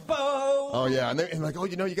 Adolfo. Oh yeah, and they're like, oh,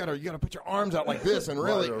 you gotta put your arms out like this, and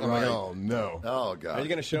really, Right, I'm like, right. oh no. Oh, Are God. you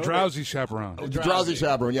going to show Drowsy chaperone. The drowsy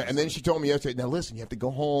chaperone, yeah. And then she told me yesterday, now listen, you have to go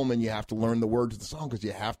home and you have to learn the words of the song because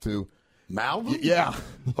you have to. Malvin? Yeah.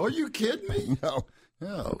 Are you kidding me? No.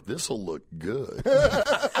 Oh, this'll look good.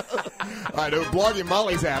 I know. Blogging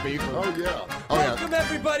Molly's happy. Oh, yeah. Oh, yeah. Welcome,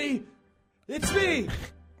 everybody. It's me,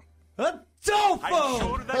 Adolfo. I'm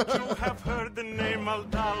sure that you have heard the name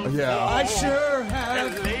Adolfo. Yeah. I sure A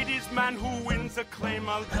have. ladies' man who wins a claim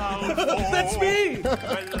Adolfo. That's me.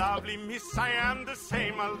 Well, lovely miss, I am the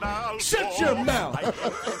same Adolfo. Shut your mouth.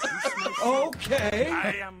 Okay.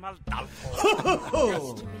 I am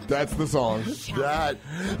Adolfo. That's the song. That.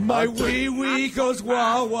 My wee wee goes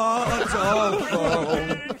wah wah Adolfo.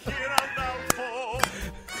 Here, Adolfo.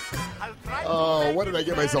 I'll try to Oh, what did I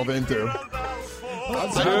get myself into?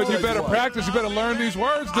 Dude, you better practice. You better learn these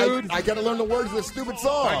words, dude. I got to learn the words of this stupid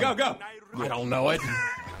song. Go. I don't know it.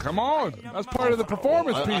 Come on. That's part of the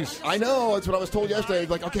performance piece. I know. That's what I was told yesterday.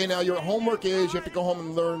 Like, okay, now your homework is you have to go home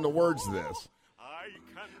and learn the words of this.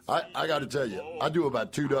 I got to tell you, I do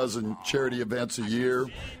about 24 charity events a year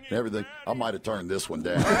and everything. I might have turned this one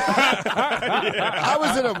down. I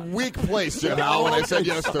was in a weak place, Jim, when I said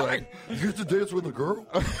yes to it. You get to dance with a girl?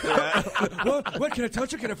 What? Can I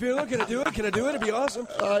touch her? Can I feel her? Can I do it? Can I do it? It'd be awesome.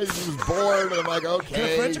 I was bored, and I'm like, Can I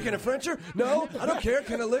okay. French her? Can I French her? No, I don't care.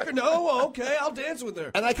 Can I lick her? No, okay, I'll dance with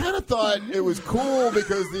her. And I kind of thought it was cool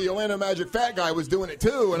because the Orlando Magic fat guy was doing it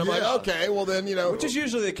too, and I'm like, okay, well then, Which is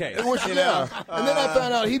usually the case. Which, yeah. And then I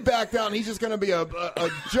found out he backed out and he's just going to be a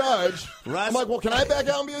judge. Russ? I'm like, well, can I back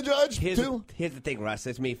out and be a judge too? Here's the thing, Russ.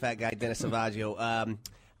 It's me, fat guy, Dennis Savaggio.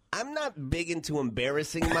 I'm not big into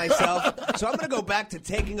embarrassing myself, so I'm going to go back to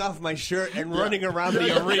taking off my shirt and running around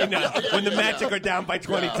the arena when the Magic are down by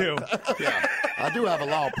 22. Yeah. I do have a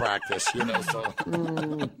law practice,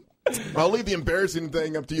 so. I'll leave the embarrassing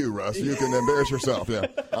thing up to you, Russ. You can embarrass yourself,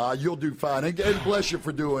 yeah. You'll do fine. And bless you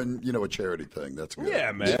for doing, a charity thing. That's good.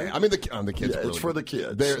 Yeah, man. Yeah, I mean, the kids. Yeah, really it's for the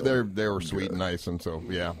kids. They were sweet and nice, and so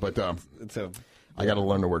yeah. But So, I got to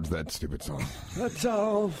learn the words of that stupid song.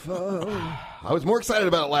 Adolfo. I was more excited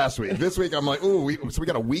about it last week. This week, I'm like, ooh, so we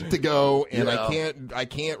got a week to go, and Yeah. I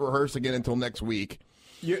can't rehearse again until next week.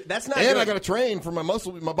 That's not And good. I got to train for my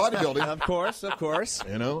bodybuilding. Of course.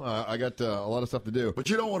 You know, I got a lot of stuff to do.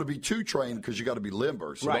 But you don't want to be too trained because you got to be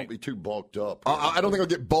limber, so Right. don't be too bulked up. I don't think I'll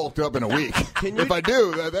get bulked up in a week. If I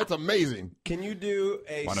do, that's amazing. Can you do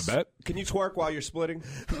a... Wanna bet? Can you twerk while you're splitting?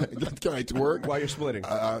 Can I twerk? While you're splitting.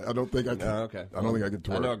 I don't think I can. Okay. I don't think I can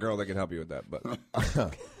twerk. I know a girl that can help you with that, but...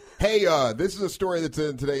 Hey, this is a story that's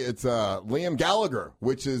in today. It's Liam Gallagher,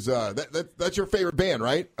 which is that's your favorite band,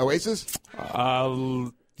 right? Oasis.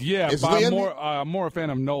 Yeah, Is but Liam- I'm more a fan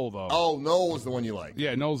of Noel, though. Oh, Noel is the one you like.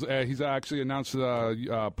 Yeah, Noel's. He's actually announced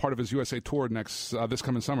part of his USA tour this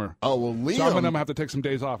coming summer. Oh, well, Liam. So I'm going to have to take some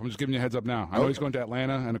days off. I'm just giving you a heads up now. I know he's going to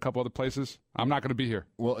Atlanta and a couple other places. I'm not going to be here.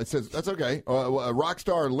 Well, it says that's okay. Rock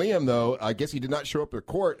star Liam, though, I guess he did not show up to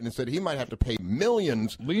court, and it said he might have to pay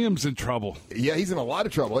millions. Liam's in trouble. Yeah, he's in a lot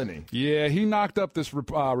of trouble, isn't he? Yeah, he knocked up this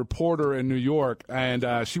reporter in New York,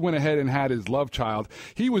 and she went ahead and had his love child.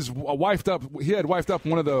 He was wifed up. He had wifed up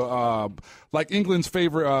one of the like England's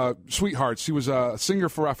favorite sweethearts. She was a singer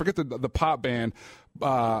for, I forget the pop band.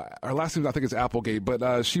 Her last name I think is Applegate,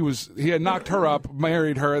 but he had knocked her up,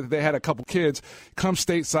 married her. They had a couple kids. Comes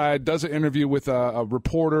stateside, does an interview with a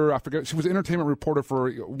reporter. I forget, she was an entertainment reporter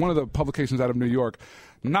for one of the publications out of New York.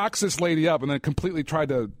 Knocks this lady up, and then completely tried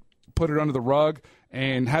to put it under the rug.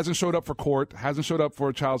 And hasn't showed up for court, hasn't showed up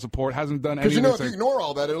for child support, hasn't done anything. Because if you ignore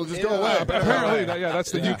all that, it'll just go away. Apparently,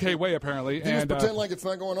 that's the UK way, apparently. You just pretend like it's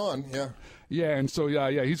not going on, yeah. Yeah, and so,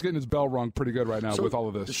 he's getting his bell rung pretty good right now with all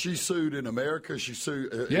of this. She sued in America, she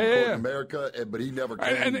sued in America, but he never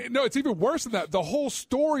came. And no, it's even worse than that. The whole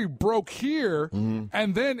story broke here,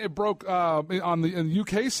 and then it broke on the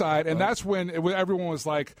UK side, and that's when everyone was,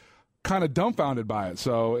 like, kind of dumbfounded by it.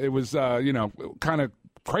 So it was, kind of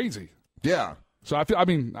crazy. Yeah. So I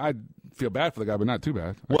feel bad for the guy, but not too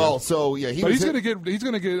bad. Well, so yeah, he's gonna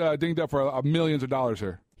get dinged up for millions of dollars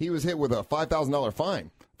here. He was hit with a $5,000 fine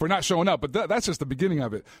for not showing up, but that's just the beginning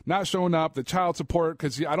of it. Not showing up, the child support,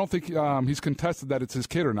 because I don't think he's contested that it's his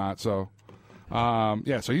kid or not. So,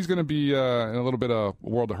 so he's going to be in a little bit of a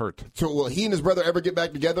world of hurt. So will he and his brother ever get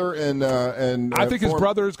back together? And I think his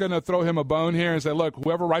brother is going to throw him a bone here and say, "Look,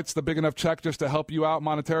 whoever writes the big enough check just to help you out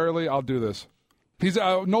monetarily, I'll do this." He's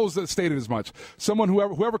Knowles stated as much.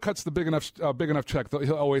 Whoever cuts the big enough check,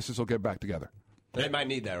 Oasis will get back together. They might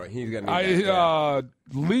need that, right? He's going to need that.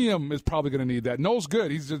 Liam is probably going to need that. Knowles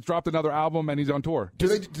good. He's just dropped another album and he's on tour. Do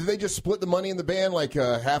they just split the money in the band? Like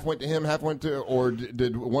half went to him, half went to, or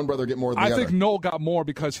did one brother get more than the other? I think Noel got more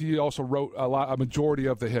because he also wrote a majority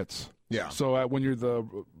of the hits. Yeah. So when you're the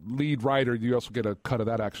lead writer, you also get a cut of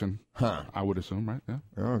that action. Huh. I would assume, right? Yeah.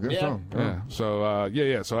 Oh, good. Yeah.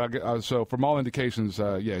 So So from all indications,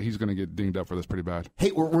 he's going to get dinged up for this pretty bad.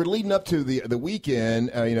 Hey, we're leading up to the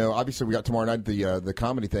weekend. Obviously we got tomorrow night the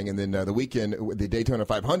comedy thing, and then the weekend the Daytona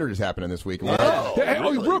 500 is happening this week.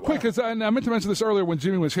 Real quick, because I meant to mention this earlier when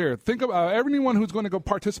Jimmy was here. Think about everyone who's going to go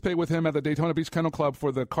participate with him at the Daytona Beach Kennel Club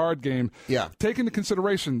for the card game. Yeah. Take into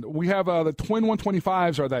consideration we have the twin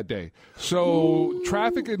 125s are that day. So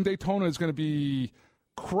traffic in Daytona is going to be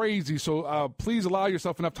crazy. So please allow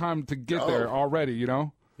yourself enough time to get there already,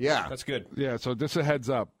 Yeah. That's good. Yeah, so just a heads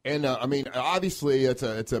up. And, obviously it's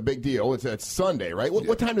a big deal. It's Sunday, right?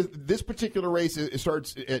 What time does this particular race, it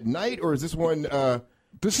starts at night, or is this one?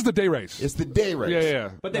 This is the day race. It's the day race.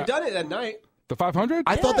 Yeah. But they've done it at night. The 500?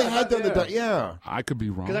 I thought they had done the yeah. I could be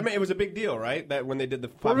wrong. Because it was a big deal, right? That when they did the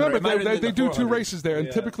 500. Well, remember, they do two races there, and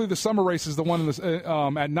Yeah. typically the summer race is the one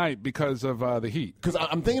at night because of the heat. Because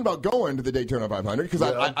I'm thinking about going to the Daytona 500 because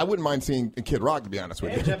I wouldn't mind seeing Kid Rock, to be honest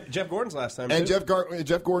with you. Jeff Gordon's last time. And too.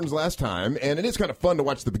 Jeff Gordon's last time, and it is kind of fun to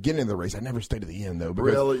watch the beginning of the race. I never stay to the end though,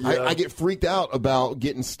 because Really? Yeah. I get freaked out about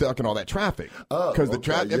getting stuck in all that traffic. Because the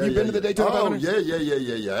traffic. Have you been to the Daytona 500?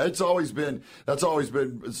 Yeah. That's always been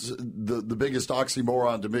the biggest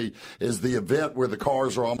oxymoron to me is the event where the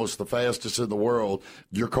cars are almost the fastest in the world.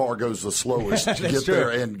 Your car goes the slowest to get true.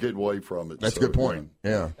 there and get away from it. That's a good point.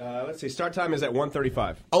 Yeah. Let's see. Start time is at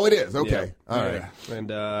 1:35. Oh, it is. Okay. All right. And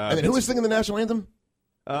then who is singing the national anthem?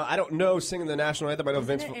 I don't know singing the national anthem. I know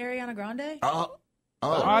Vince. Isn't it Ariana Grande?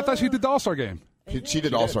 I thought she did the All-Star game. She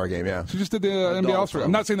did All-Star game, yeah. She just did the NBA All-Star.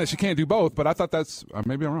 I'm not saying that she can't do both, but I thought that's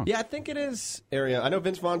maybe I'm wrong. Yeah, I think it is Ariana. I know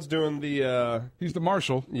Vince Vaughn's doing the. He's the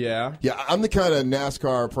marshal. Yeah. Yeah, I'm the kind of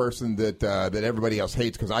NASCAR person that everybody else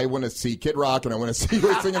hates because I want to see Kid Rock and I want to see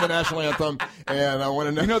her singing the national anthem, and I want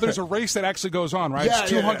to know. You know, there's a race that actually goes on, right? Yeah, it's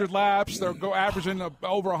 200 laps. They'll go averaging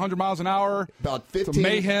over 100 miles an hour. About It's a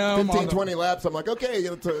mayhem. 20 laps. I'm like, okay,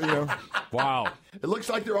 Wow. It looks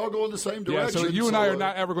like they're all going the same Yeah, direction. so you and I are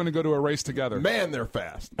not ever going to go to a race together. Man, they're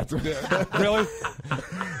fast. Really?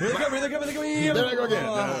 They're coming. There they go again.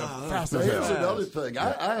 Fast as Here's hell. another thing.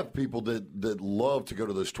 I have people that love to go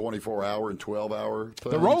to those 24-hour and 12-hour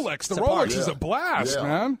things. The Rolex. The Rolex is a blast,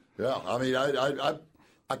 man. Yeah, I mean,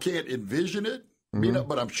 I can't envision it,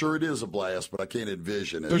 But I'm sure it is a blast, but I can't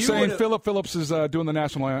envision it. They're saying Philip Phillips is doing the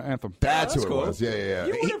national anthem. That's who cool. it was. Yeah.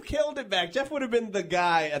 You would have killed it back. Jeff would have been the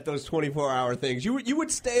guy at those 24-hour things. You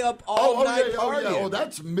would stay up all night partying. Oh,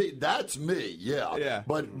 that's me. That's me. Yeah.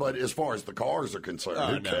 But as far as the cars are concerned,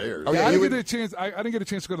 who cares? Oh, yeah, I didn't get a chance. I didn't get a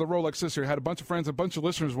chance to go to the Rolex this year. I had a bunch of friends, a bunch of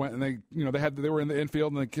listeners went, and they were in the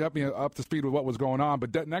infield, and they kept me up to speed with what was going on.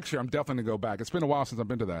 But next year, I'm definitely going to go back. It's been a while since I've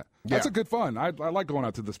been to that. That's a good fun. I like going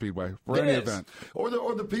out to the Speedway for any event. Or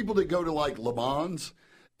the people that go to like Le Mans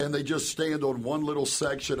and they just stand on one little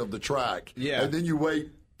section of the track. Yeah. And then you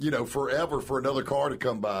wait, forever for another car to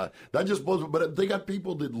come by. That just blows me. But they got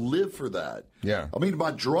people that live for that. Yeah. I mean,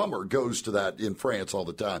 my drummer goes to that in France all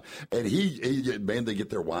the time. And they get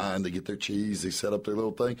their wine, they get their cheese, they set up their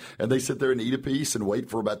little thing, and they sit there and eat a piece and wait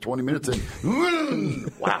for about 20 minutes.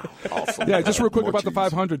 And wow, awesome. Yeah, just real quick about the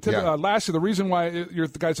 500. Last year, the reason why you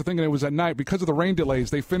guys are thinking it was at night, because of the rain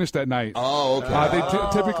delays, they finished at night. Oh,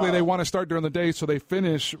 okay. Typically, they want to start during the day, so they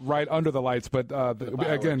finish right under the lights. But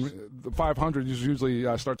again, the 500 usually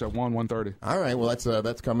starts at 1:30. All right, well,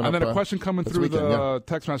 that's coming up. And then a question coming through the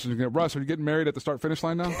text message. Russ, are you getting married at the start-finish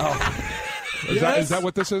line now? Oh. Is that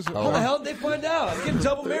what this is? How the hell did they find out? I'm getting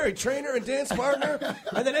double married, trainer and dance partner,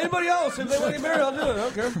 and then anybody else. If they want to get married, I'll do it. I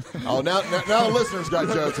don't care. Oh, now listeners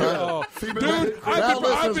got jokes, huh? Dude,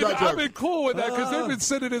 I've been cool with that because they've been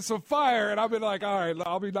sitting in some fire, and I've been like, all right,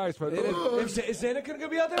 I'll be nice. But is Danica going to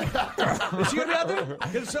be out there? Is she going to be out there?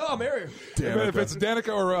 Because so, I'll marry her. If it's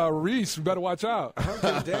Danica or Reese, you better watch out.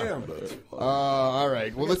 Damn. All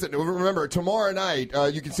right. Well, listen, remember, tomorrow night,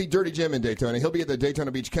 you can see Dirty Jim in Daytona. He'll be at the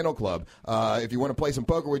Daytona Beach Kennel Club. If you want to play some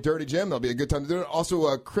poker with Dirty Jim, that'll be a good time to do it.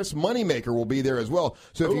 Also, Chris Moneymaker will be there as well.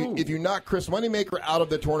 So if you knock Chris Moneymaker out of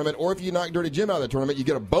the tournament, or if you knock Dirty Jim out of the tournament, you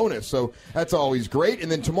get a bonus. So that's always great.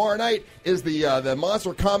 And then tomorrow night is the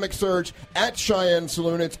Monster Comic Surge at Cheyenne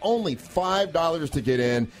Saloon. It's only $5 to get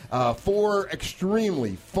in. 4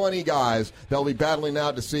 extremely funny guys that'll be battling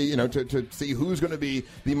out to see to see who's going to be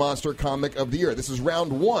the Monster Comic of the Year. This is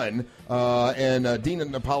round 1, and Dean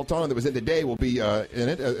Napolitano that was in today will be in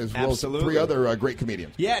it, as well as 3 other great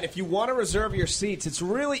comedians. Yeah, and if you want to reserve your seats, it's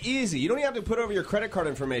really easy. You don't even have to put over your credit card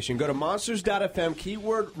information. Go to monsters.fm,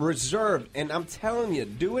 keyword reserve, and I'm telling you,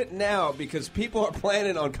 do it now because people are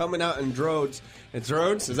planning on coming out in droves.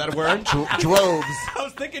 Droves? Is that a word? Droves. I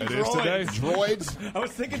was thinking droids. Droids? I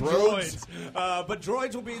was thinking droids. But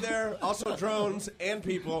droids will be there, also drones and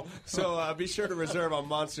people. So be sure to reserve on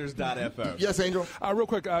monsters.fm. Yes, Angel? Real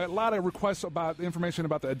quick, a lot of requests about information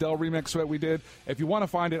about the Adele remix that we did. If you want to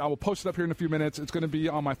find it, I will post it up here in a few minutes. It's going to be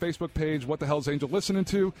on my Facebook page, What the Hell's Angel Listening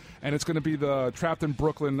To? And it's going to be the Trapped in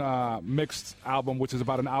Brooklyn mixed album, which is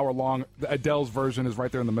about an hour long. Adele's version is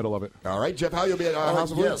right there in the middle of it. All right, Jeff, how you'll be at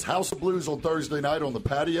House of Blues? Yes, House of Blues on Thursday night on the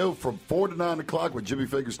patio from 4 to 9 o'clock with Jimmy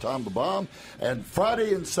Figures, Tom the Bomb. And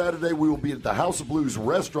Friday and Saturday, we will be at the House of Blues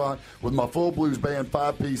restaurant with my full blues band,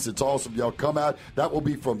 5-piece. It's awesome. Y'all come out. That will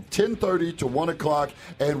be from 10:30 to 1 o'clock.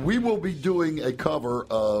 And we will be doing a cover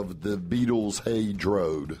of the Beatles' Hey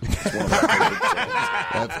Drode.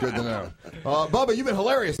 That's good to know. Bubba, you've been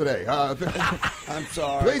hilarious today. I'm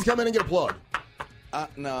sorry. Please come in and get a plug.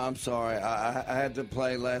 No, I'm sorry. I had to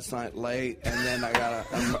play last night late, and then I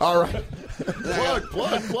got All right.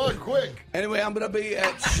 plug, quick. Anyway, I'm going to be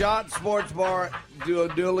at Shot Sports Bar, do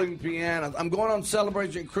a dueling piano. I'm going on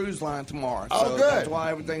Celebration Cruise Line tomorrow. So good. That's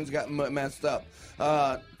why everything's got messed up.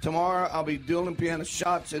 Tomorrow, I'll be dueling piano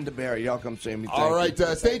shots into Barry. Y'all come see me. All right.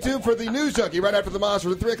 Stay tuned for the News Junkie right after the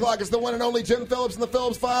Monsters. At 3 o'clock, it's the one and only Jim Phillips in the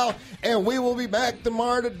Phillips File. And we will be back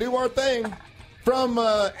tomorrow to do our thing. From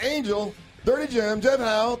Angel, Dirty Jim, Jeff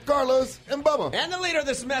Howe, Carlos, and Bubba. And the leader of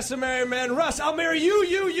this mess of merry men, Russ. I'll marry you,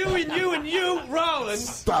 and you, Rollins.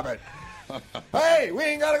 Stop it. Hey, we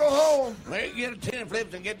ain't got to go home. Get a 10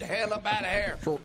 flips and get the hell up out of here.